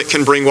government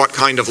can bring what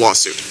kind of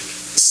lawsuit.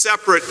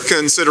 Separate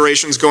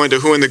considerations go into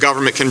who in the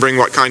government can bring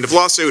what kind of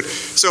lawsuit.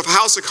 So if a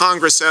House of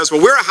Congress says,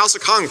 well, we're a House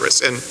of Congress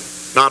and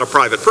not a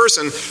private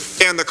person,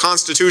 and the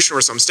Constitution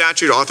or some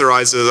statute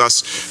authorizes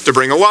us to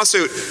bring a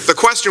lawsuit, the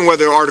question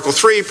whether Article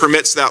 3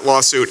 permits that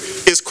lawsuit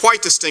is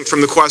quite distinct from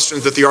the question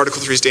that the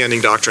Article 3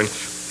 standing doctrine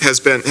has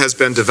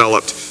been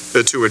developed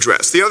to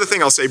address. The other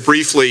thing I'll say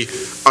briefly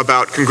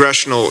about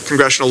congressional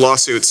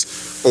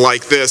lawsuits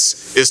like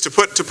this is to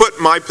put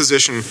my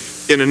position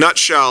in a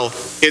nutshell.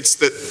 It's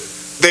that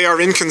they are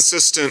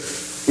inconsistent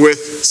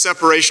with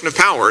separation of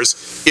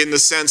powers in the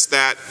sense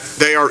that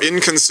they are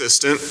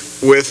inconsistent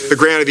with the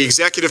grant of the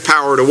executive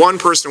power to one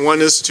person,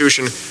 one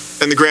institution,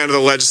 and the grant of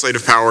the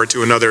legislative power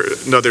to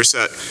another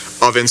set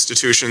of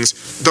institutions.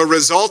 The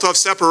result of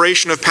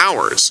separation of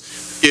powers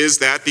is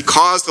that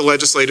because the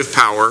legislative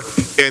power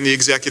and the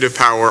executive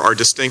power are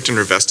distinct and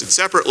are vested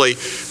separately,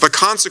 the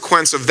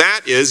consequence of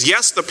that is,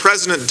 yes, the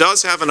President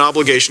does have an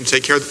obligation to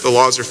take care that the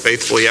laws are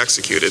faithfully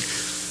executed.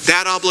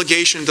 That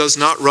obligation does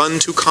not run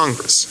to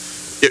Congress.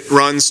 It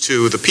runs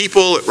to the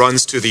people, it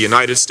runs to the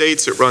United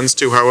States, it runs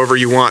to however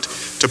you want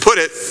to put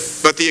it,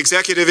 but the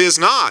executive is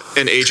not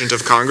an agent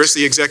of Congress.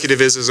 The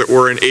executive is, as it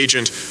were, an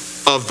agent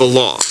of the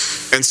law.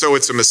 And so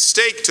it's a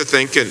mistake to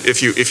think, and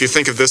if you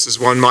think of this as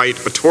one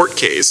might, a tort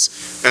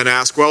case, and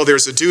ask, well,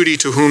 there's a duty,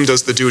 to whom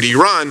does the duty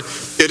run?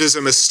 It is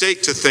a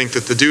mistake to think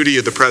that the duty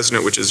of the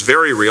President, which is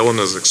very real and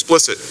is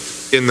explicit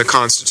in the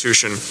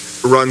Constitution,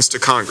 runs to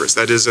Congress.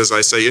 That is, as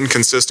I say,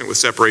 inconsistent with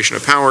separation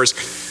of powers.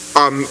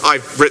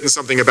 I've written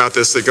something about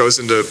this that goes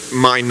into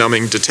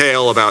mind-numbing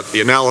detail about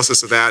the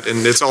analysis of that,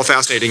 and it's all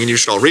fascinating, and you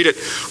should all read it.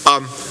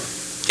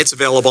 It's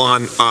available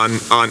on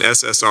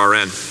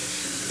SSRN.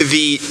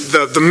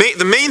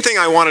 The main thing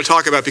I want to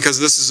talk about, because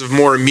this is of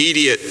more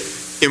immediate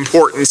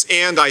importance,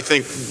 and I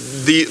think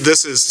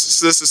this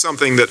is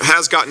something that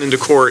has gotten into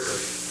court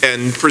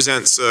and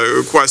presents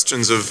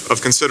questions of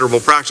considerable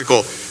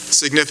practical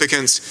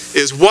significance,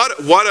 is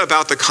what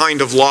about the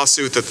kind of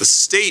lawsuit that the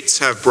states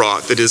have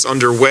brought that is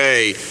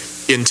underway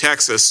in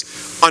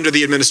Texas under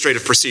the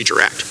Administrative Procedure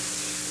Act.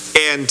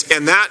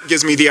 And that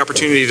gives me the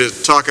opportunity to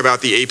talk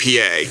about the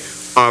APA,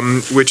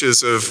 which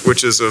is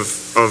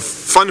of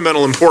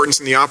fundamental importance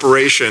in the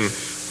operation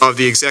of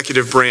the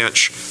executive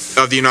branch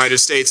of the United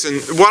States.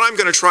 And what I'm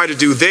going to try to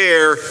do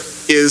there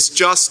is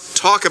just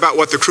talk about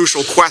what the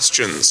crucial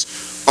questions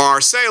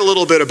are, say a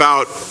little bit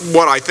about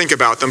what I think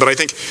about them, but I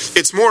think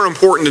it's more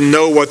important to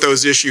know what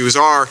those issues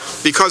are,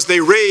 because they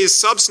raise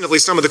substantively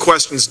some of the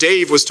questions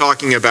Dave was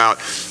talking about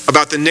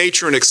the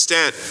nature and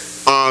extent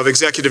of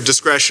executive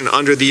discretion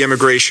under the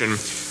immigration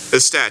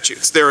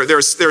statutes. There are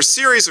a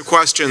series of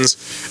questions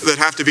that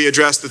have to be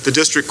addressed that the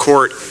district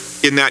court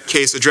in that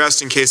case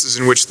addressed in cases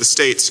in which the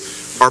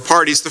states are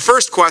parties. The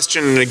first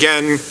question, and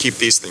again, keep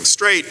these things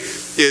straight,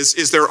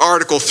 is there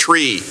Article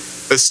 3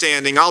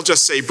 standing? I'll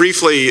just say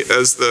briefly,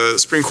 as the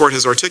Supreme Court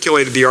has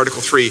articulated the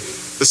Article 3,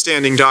 the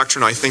standing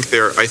doctrine, I think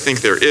there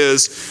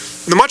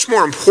is. The much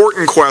more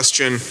important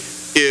question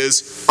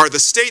is, are the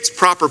states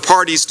proper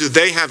parties? Do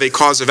they have a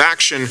cause of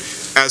action,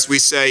 as we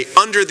say,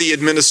 under the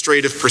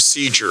Administrative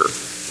Procedure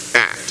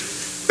Act?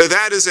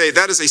 That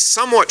is a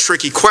somewhat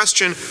tricky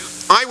question.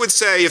 I would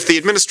say if the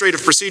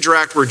Administrative Procedure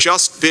Act were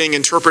just being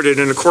interpreted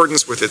in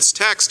accordance with its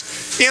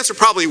text, the answer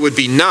probably would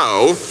be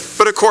no.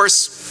 But of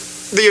course,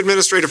 the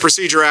Administrative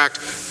Procedure Act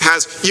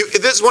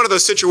this is one of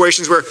those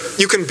situations where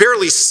you can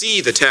barely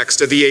see the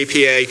text of the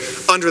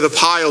APA under the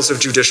piles of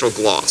judicial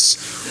gloss.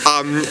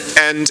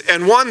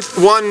 And one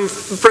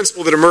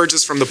principle that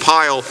emerges from the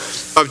pile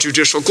of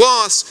judicial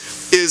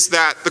gloss is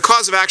that the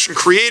cause of action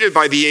created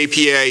by the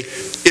APA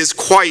is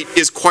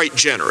quite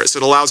generous.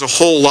 It allows a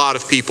whole lot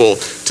of people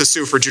to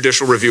sue for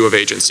judicial review of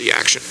agency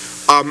action.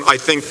 I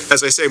think,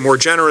 as I say, more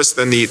generous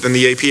than the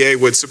APA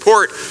would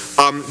support,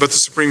 but the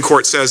Supreme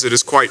Court says it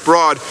is quite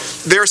broad.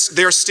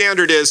 Their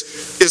standard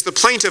is the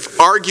plaintiff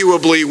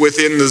arguably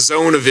within the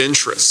zone of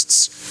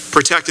interests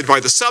protected by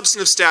the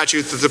substantive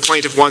statute that the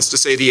plaintiff wants to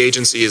say the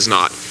agency is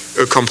not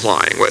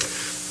complying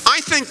with.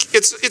 I think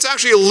it's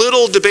actually a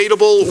little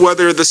debatable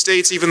whether the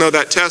states, even though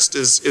that test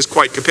is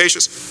quite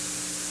capacious,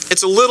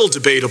 it's a little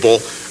debatable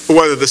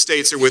whether the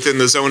states are within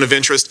the zone of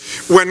interest.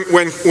 When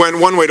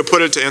one way to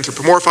put it, to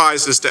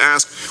anthropomorphize, is to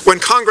ask, when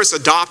Congress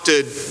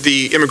adopted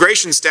the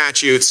immigration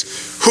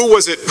statutes, who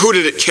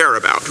did it care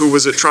about? Who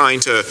was it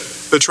trying to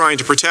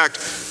protect?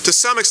 To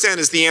some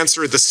extent, is the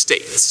answer the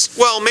states?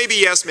 Well, maybe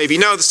yes, maybe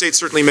no. The states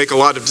certainly make a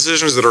lot of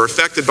decisions that are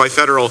affected by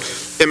federal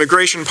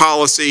immigration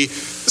policy,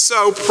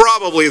 so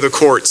probably the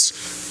courts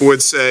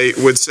would say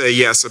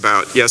yes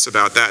about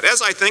that.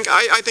 As I think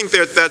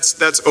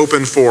that's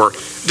open for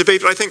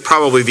debate, but I think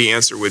probably the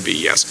answer would be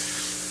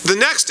yes. The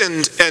next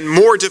and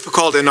more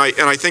difficult and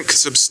I think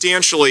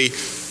substantially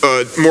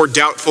more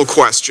doubtful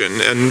question,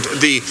 and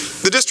the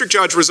district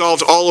judge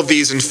resolved all of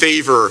these in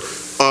favor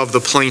of the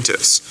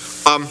plaintiffs,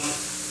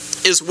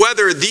 is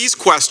whether these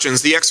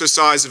questions, the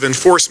exercise of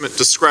enforcement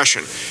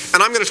discretion,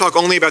 and I'm going to talk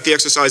only about the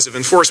exercise of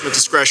enforcement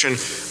discretion,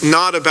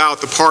 not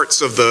about the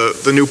parts of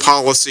the new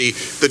policy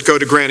that go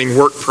to granting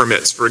work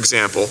permits, for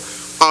example,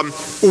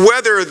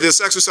 whether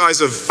this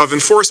exercise of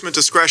enforcement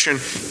discretion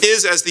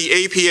is, as the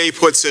APA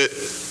puts it,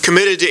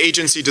 committed to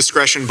agency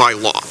discretion by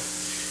law.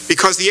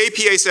 Because the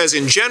APA says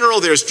in general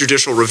there's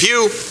judicial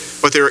review,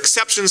 but there are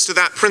exceptions to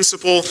that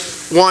principle.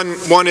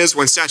 One is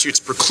when statutes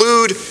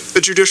preclude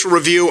the judicial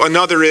review.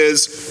 Another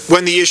is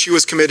when the issue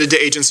is committed to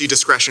agency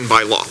discretion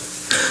by law.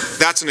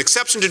 That's an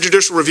exception to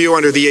judicial review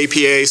under the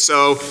APA,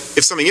 so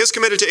if something is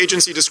committed to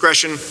agency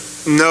discretion,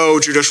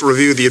 no judicial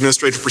review. The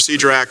Administrative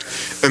Procedure Act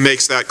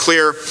makes that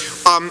clear.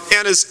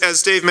 And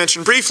as Dave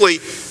mentioned briefly,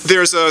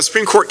 there's a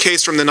Supreme Court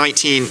case from the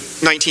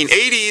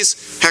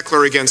 1980s,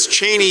 Heckler against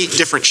Cheney,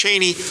 different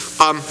Cheney.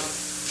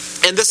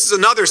 And this is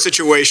another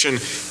situation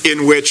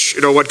in which,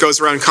 what goes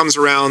around comes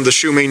around, the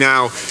shoe may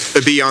now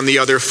be on the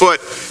other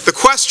foot. The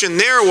question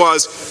there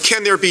was,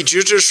 can there be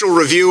judicial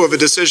review of a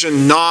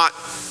decision not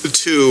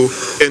to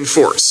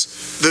enforce?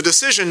 The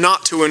decision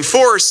not to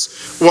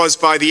enforce was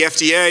by the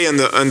FDA and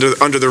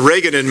under the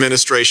Reagan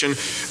administration,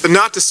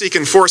 not to seek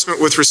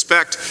enforcement with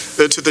respect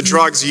to the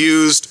drugs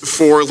used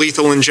for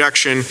lethal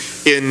injection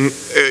in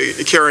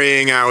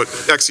carrying out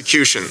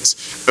executions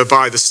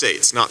by the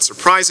states. Not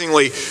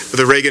surprisingly,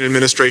 the Reagan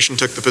administration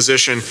took the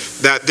position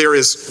that there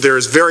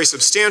is very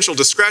substantial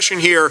discretion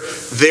here,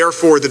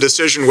 therefore the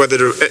decision whether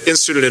to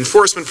institute an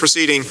enforcement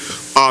proceeding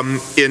on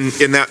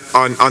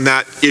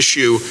that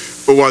issue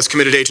was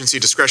committed agency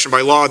discretion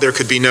by law, there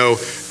could be no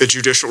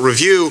judicial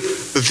review.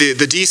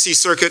 The D.C.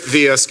 Circuit,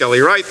 via Skelly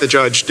Wright, the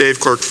judge Dave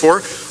clerked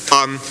for,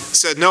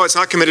 said, no, it's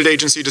not committed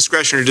agency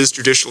discretion, it is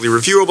judicially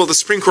reviewable. The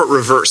Supreme Court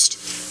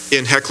reversed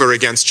in Heckler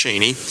against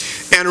Cheney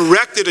and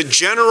erected a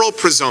general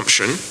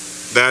presumption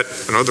that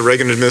the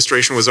Reagan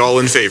administration was all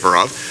in favor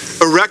of,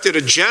 erected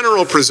a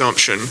general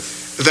presumption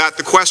that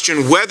the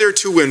question whether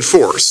to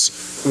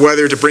enforce,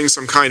 whether to bring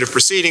some kind of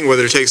proceeding,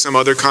 whether to take some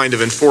other kind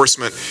of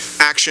enforcement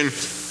action,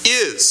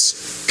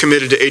 is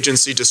committed to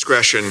agency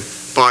discretion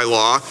by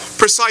law,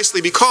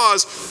 precisely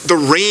because the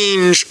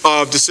range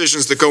of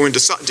decisions that go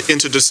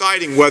into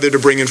deciding whether to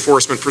bring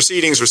enforcement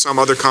proceedings or some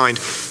other kind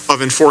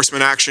of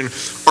enforcement action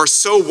are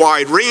so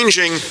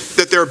wide-ranging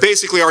that there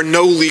basically are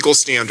no legal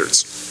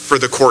standards for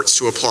the courts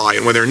to apply.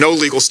 And when there are no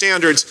legal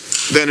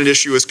standards, then an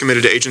issue is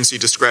committed to agency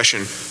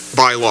discretion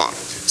by law.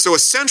 So a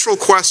central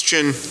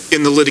question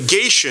in the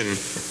litigation,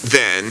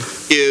 then,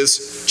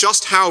 is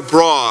just how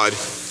broad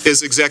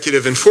is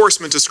executive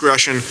enforcement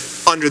discretion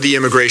under the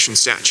immigration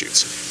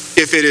statutes?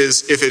 If it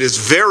is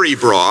very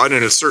broad,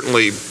 and it's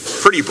certainly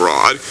pretty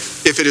broad,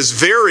 if it is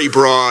very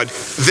broad,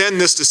 then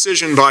this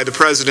decision by the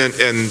President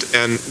and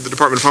the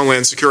Department of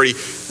Homeland Security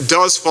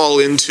does fall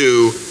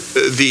into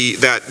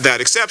that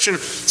exception.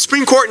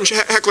 Supreme Court in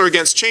Heckler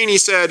against Cheney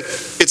said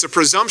it's a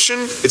presumption,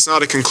 it's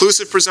not a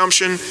conclusive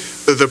presumption.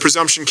 The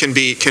presumption can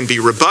be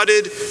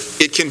rebutted.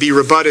 It can be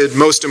rebutted,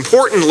 most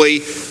importantly,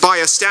 by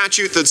a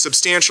statute that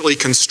substantially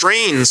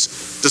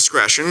constrains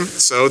discretion.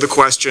 So the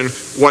question,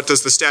 what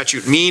does the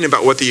statute mean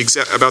about what the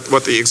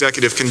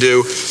executive can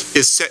do,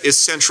 is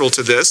central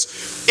to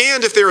this.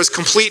 And if there is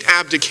complete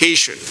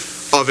abdication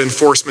of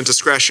enforcement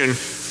discretion,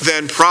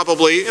 then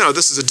probably,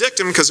 this is a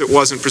dictum because it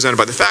wasn't presented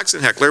by the facts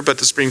in Heckler, but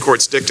the Supreme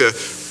Court's dicta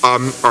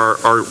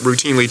are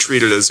routinely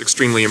treated as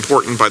extremely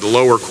important by the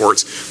lower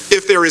courts.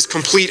 If there is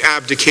complete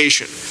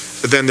abdication,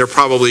 then there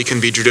probably can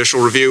be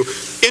judicial review.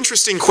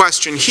 Interesting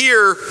question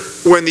here,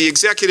 when the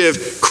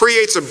executive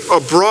creates a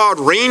broad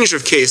range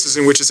of cases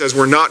in which it says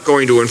we're not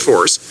going to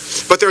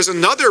enforce, but there's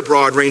another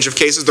broad range of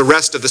cases, the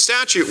rest of the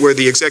statute, where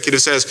the executive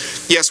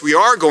says, yes, we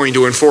are going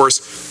to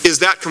enforce. Is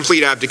that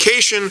complete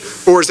abdication,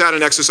 or is that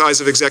an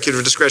exercise of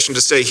executive discretion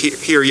to say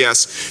here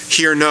yes,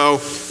 here no?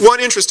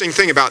 One interesting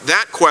thing about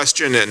that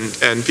question,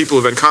 and people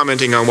have been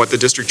commenting on what the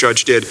district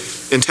judge did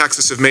in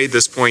Texas have made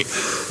this point,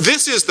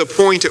 this is the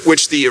point at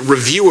which the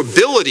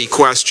reviewability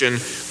question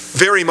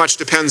very much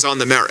depends on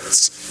the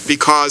merits,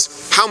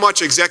 because how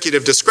much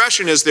executive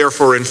discretion is there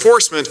for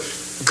enforcement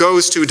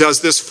goes to, does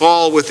this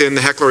fall within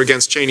the Heckler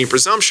against Cheney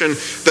presumption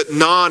that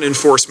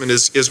non-enforcement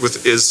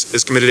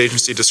is committed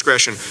agency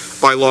discretion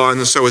by law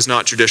and so is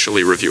not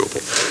judicially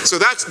reviewable. So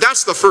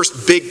that's the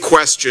first big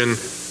question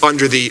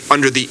under the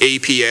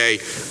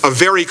APA, a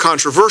very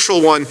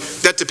controversial one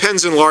that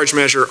depends in large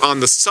measure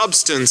on the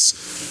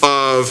substance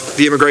of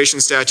the immigration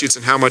statutes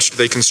and how much do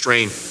they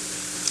constrain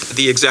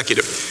the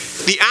executive.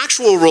 The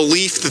actual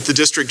relief that the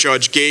district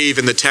judge gave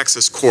in the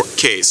Texas court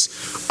case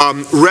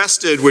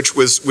rested, which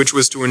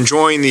was to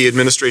enjoin the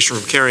administration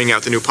from carrying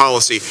out the new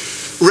policy,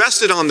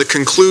 rested on the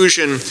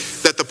conclusion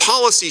that the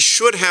policy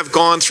should have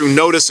gone through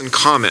notice and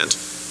comment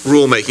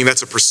rulemaking.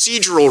 That's a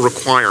procedural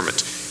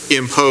requirement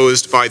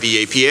imposed by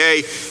the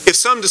APA. If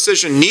some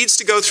decision needs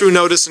to go through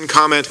notice and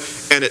comment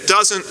and it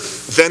doesn't,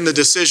 then the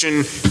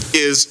decision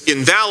is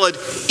invalid,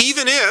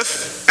 even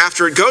if,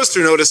 after it goes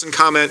through notice and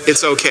comment,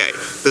 it's okay.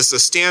 This is a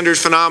standard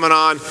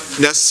phenomenon,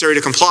 necessary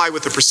to comply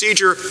with the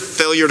procedure.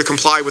 Failure to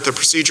comply with the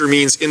procedure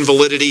means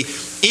invalidity,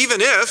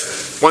 even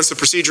if, once the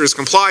procedure is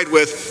complied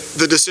with,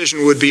 the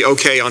decision would be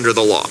okay under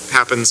the law.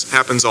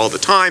 Happens all the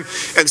time.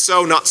 And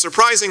so, not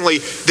surprisingly,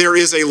 there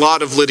is a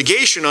lot of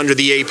litigation under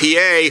the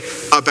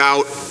APA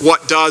about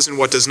what does and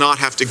what does not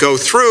have to go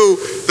through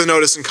the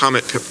notice and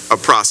comment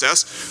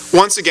process.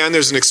 Once again,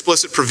 there's an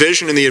explicit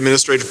provision in the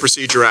Administrative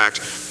Procedure Act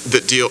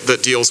that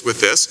deals with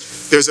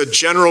this. There's a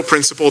general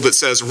principle that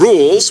says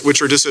rules,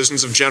 which are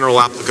decisions of general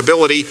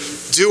applicability,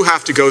 do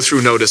have to go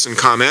through notice and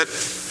comment,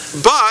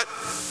 but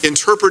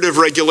interpretive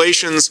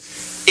regulations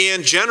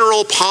and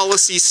general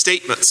policy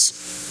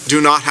statements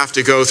do not have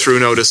to go through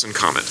notice and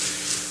comment.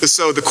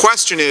 So the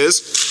question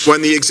is,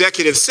 when the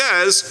executive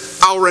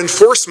says, our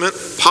enforcement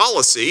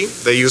policy,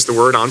 they use the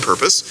word on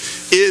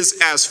purpose, is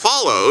as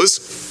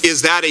follows,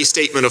 is that a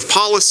statement of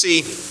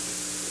policy,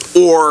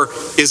 or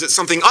is it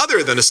something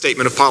other than a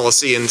statement of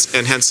policy and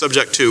hence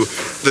subject to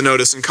the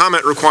notice and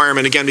comment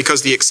requirement, again,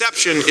 because the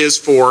exception is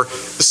for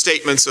the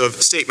statements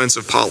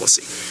of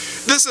policy.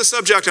 This is a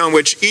subject on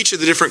which each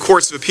of the different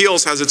courts of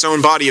appeals has its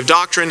own body of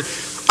doctrine.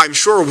 I'm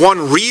sure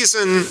one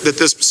reason that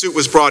this suit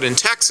was brought in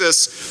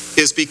Texas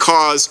is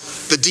because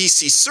the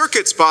D.C.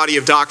 Circuit's body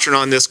of doctrine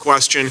on this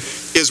question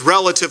is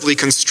relatively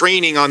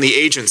constraining on the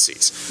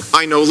agencies.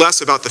 I know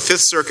less about the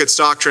Fifth Circuit's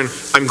doctrine.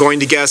 I'm going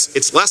to guess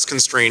it's less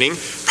constraining,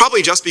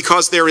 probably just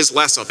because there is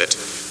less of it.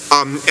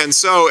 And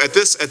so at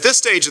this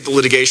stage of the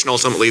litigation,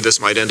 ultimately this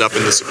might end up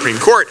in the Supreme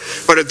Court,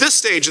 but at this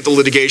stage of the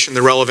litigation,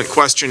 the relevant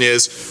question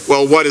is,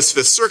 well, what is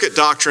Fifth Circuit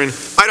doctrine?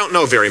 I don't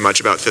know very much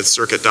about Fifth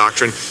Circuit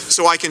doctrine,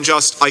 so I can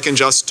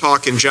just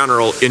talk in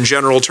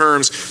general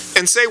terms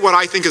and say what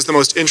I think is the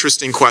most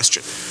interesting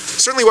question.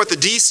 Certainly what the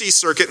D.C.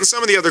 Circuit and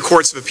some of the other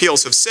courts of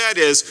appeals have said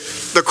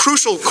is the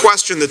crucial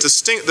question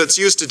that's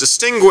used to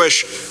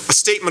distinguish a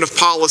statement of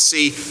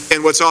policy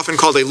and what's often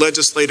called a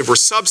legislative or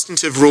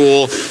substantive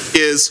rule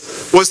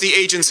is, was the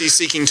agency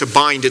seeking to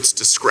bind its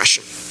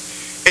discretion?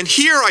 And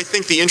here I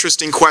think the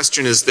interesting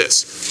question is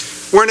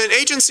this. When an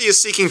agency is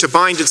seeking to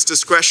bind its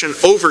discretion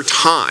over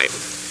time,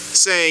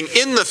 saying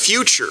in the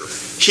future,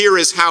 here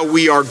is how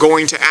we are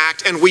going to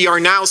act, and we are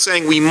now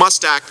saying we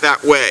must act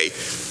that way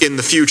in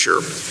the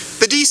future.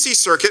 The D.C.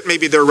 Circuit,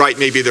 maybe they're right,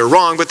 maybe they're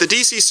wrong, but the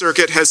D.C.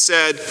 Circuit has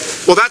said,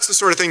 well, that's the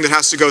sort of thing that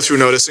has to go through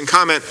notice and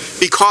comment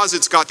because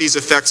it's got these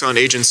effects on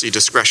agency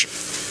discretion.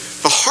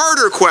 The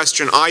harder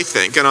question, I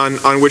think, and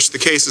on which the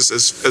cases,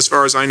 as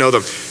far as I know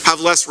them,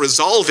 have less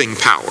resolving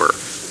power,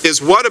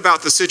 is what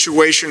about the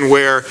situation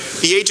where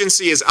the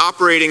agency is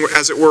operating,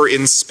 as it were,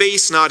 in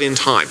space, not in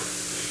time?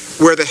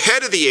 Where the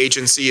head of the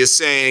agency is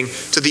saying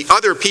to the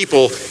other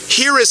people,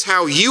 here is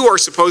how you are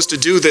supposed to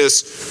do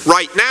this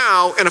right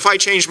now, and if I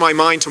change my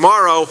mind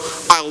tomorrow,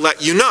 I'll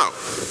let you know.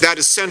 That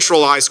is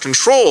centralized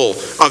control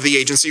of the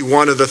agency,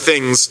 one of the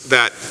things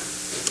that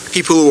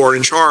people who are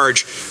in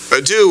charge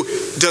do.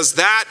 Does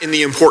that, in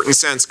the important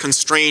sense,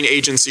 constrain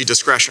agency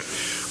discretion?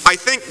 I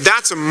think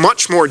that's a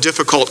much more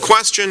difficult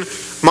question.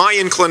 My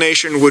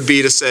inclination would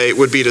be to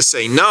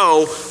say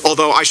no,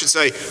 although I should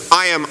say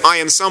I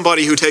am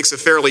somebody who takes a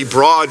fairly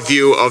broad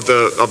view of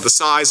the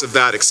size of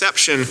that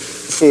exception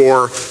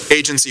for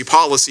agency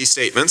policy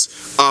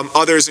statements.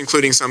 Others,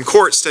 including some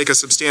courts, take a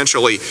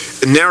substantially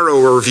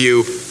narrower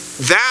view.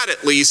 That,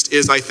 at least,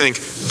 is, I think,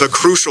 the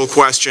crucial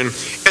question.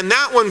 And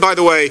that one, by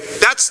the way,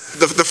 that's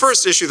the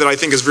first issue that I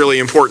think is really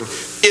important,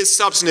 is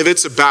substantive.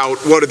 It's about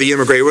what does the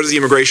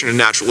Immigration and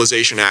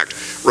Naturalization Act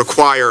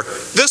require.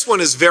 This one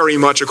is very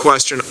much a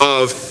question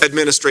of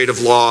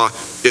administrative law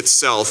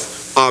itself.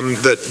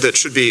 That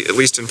should be, at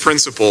least in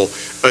principle,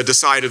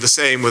 decided the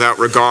same without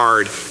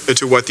regard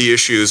to what the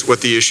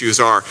issues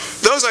are.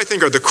 Those, I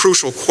think, are the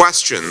crucial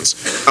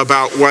questions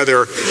about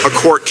whether a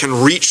court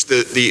can reach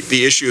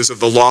the issues of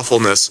the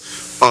lawfulness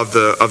of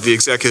the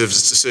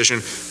executive's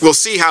decision. We'll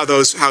see how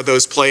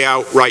those play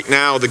out. Right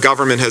now, the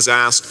government has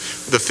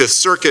asked the Fifth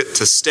Circuit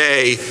to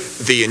stay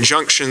the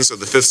injunction, so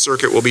the Fifth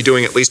Circuit will be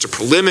doing at least a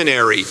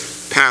preliminary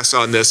pass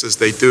on this, as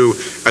they do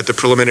at the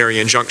preliminary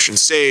injunction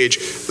stage.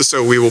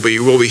 So we'll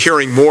be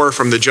hearing more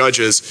from the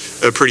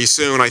judges pretty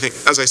soon. I think,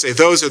 as I say,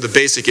 those are the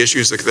basic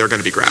issues that they're going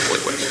to be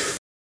grappling with.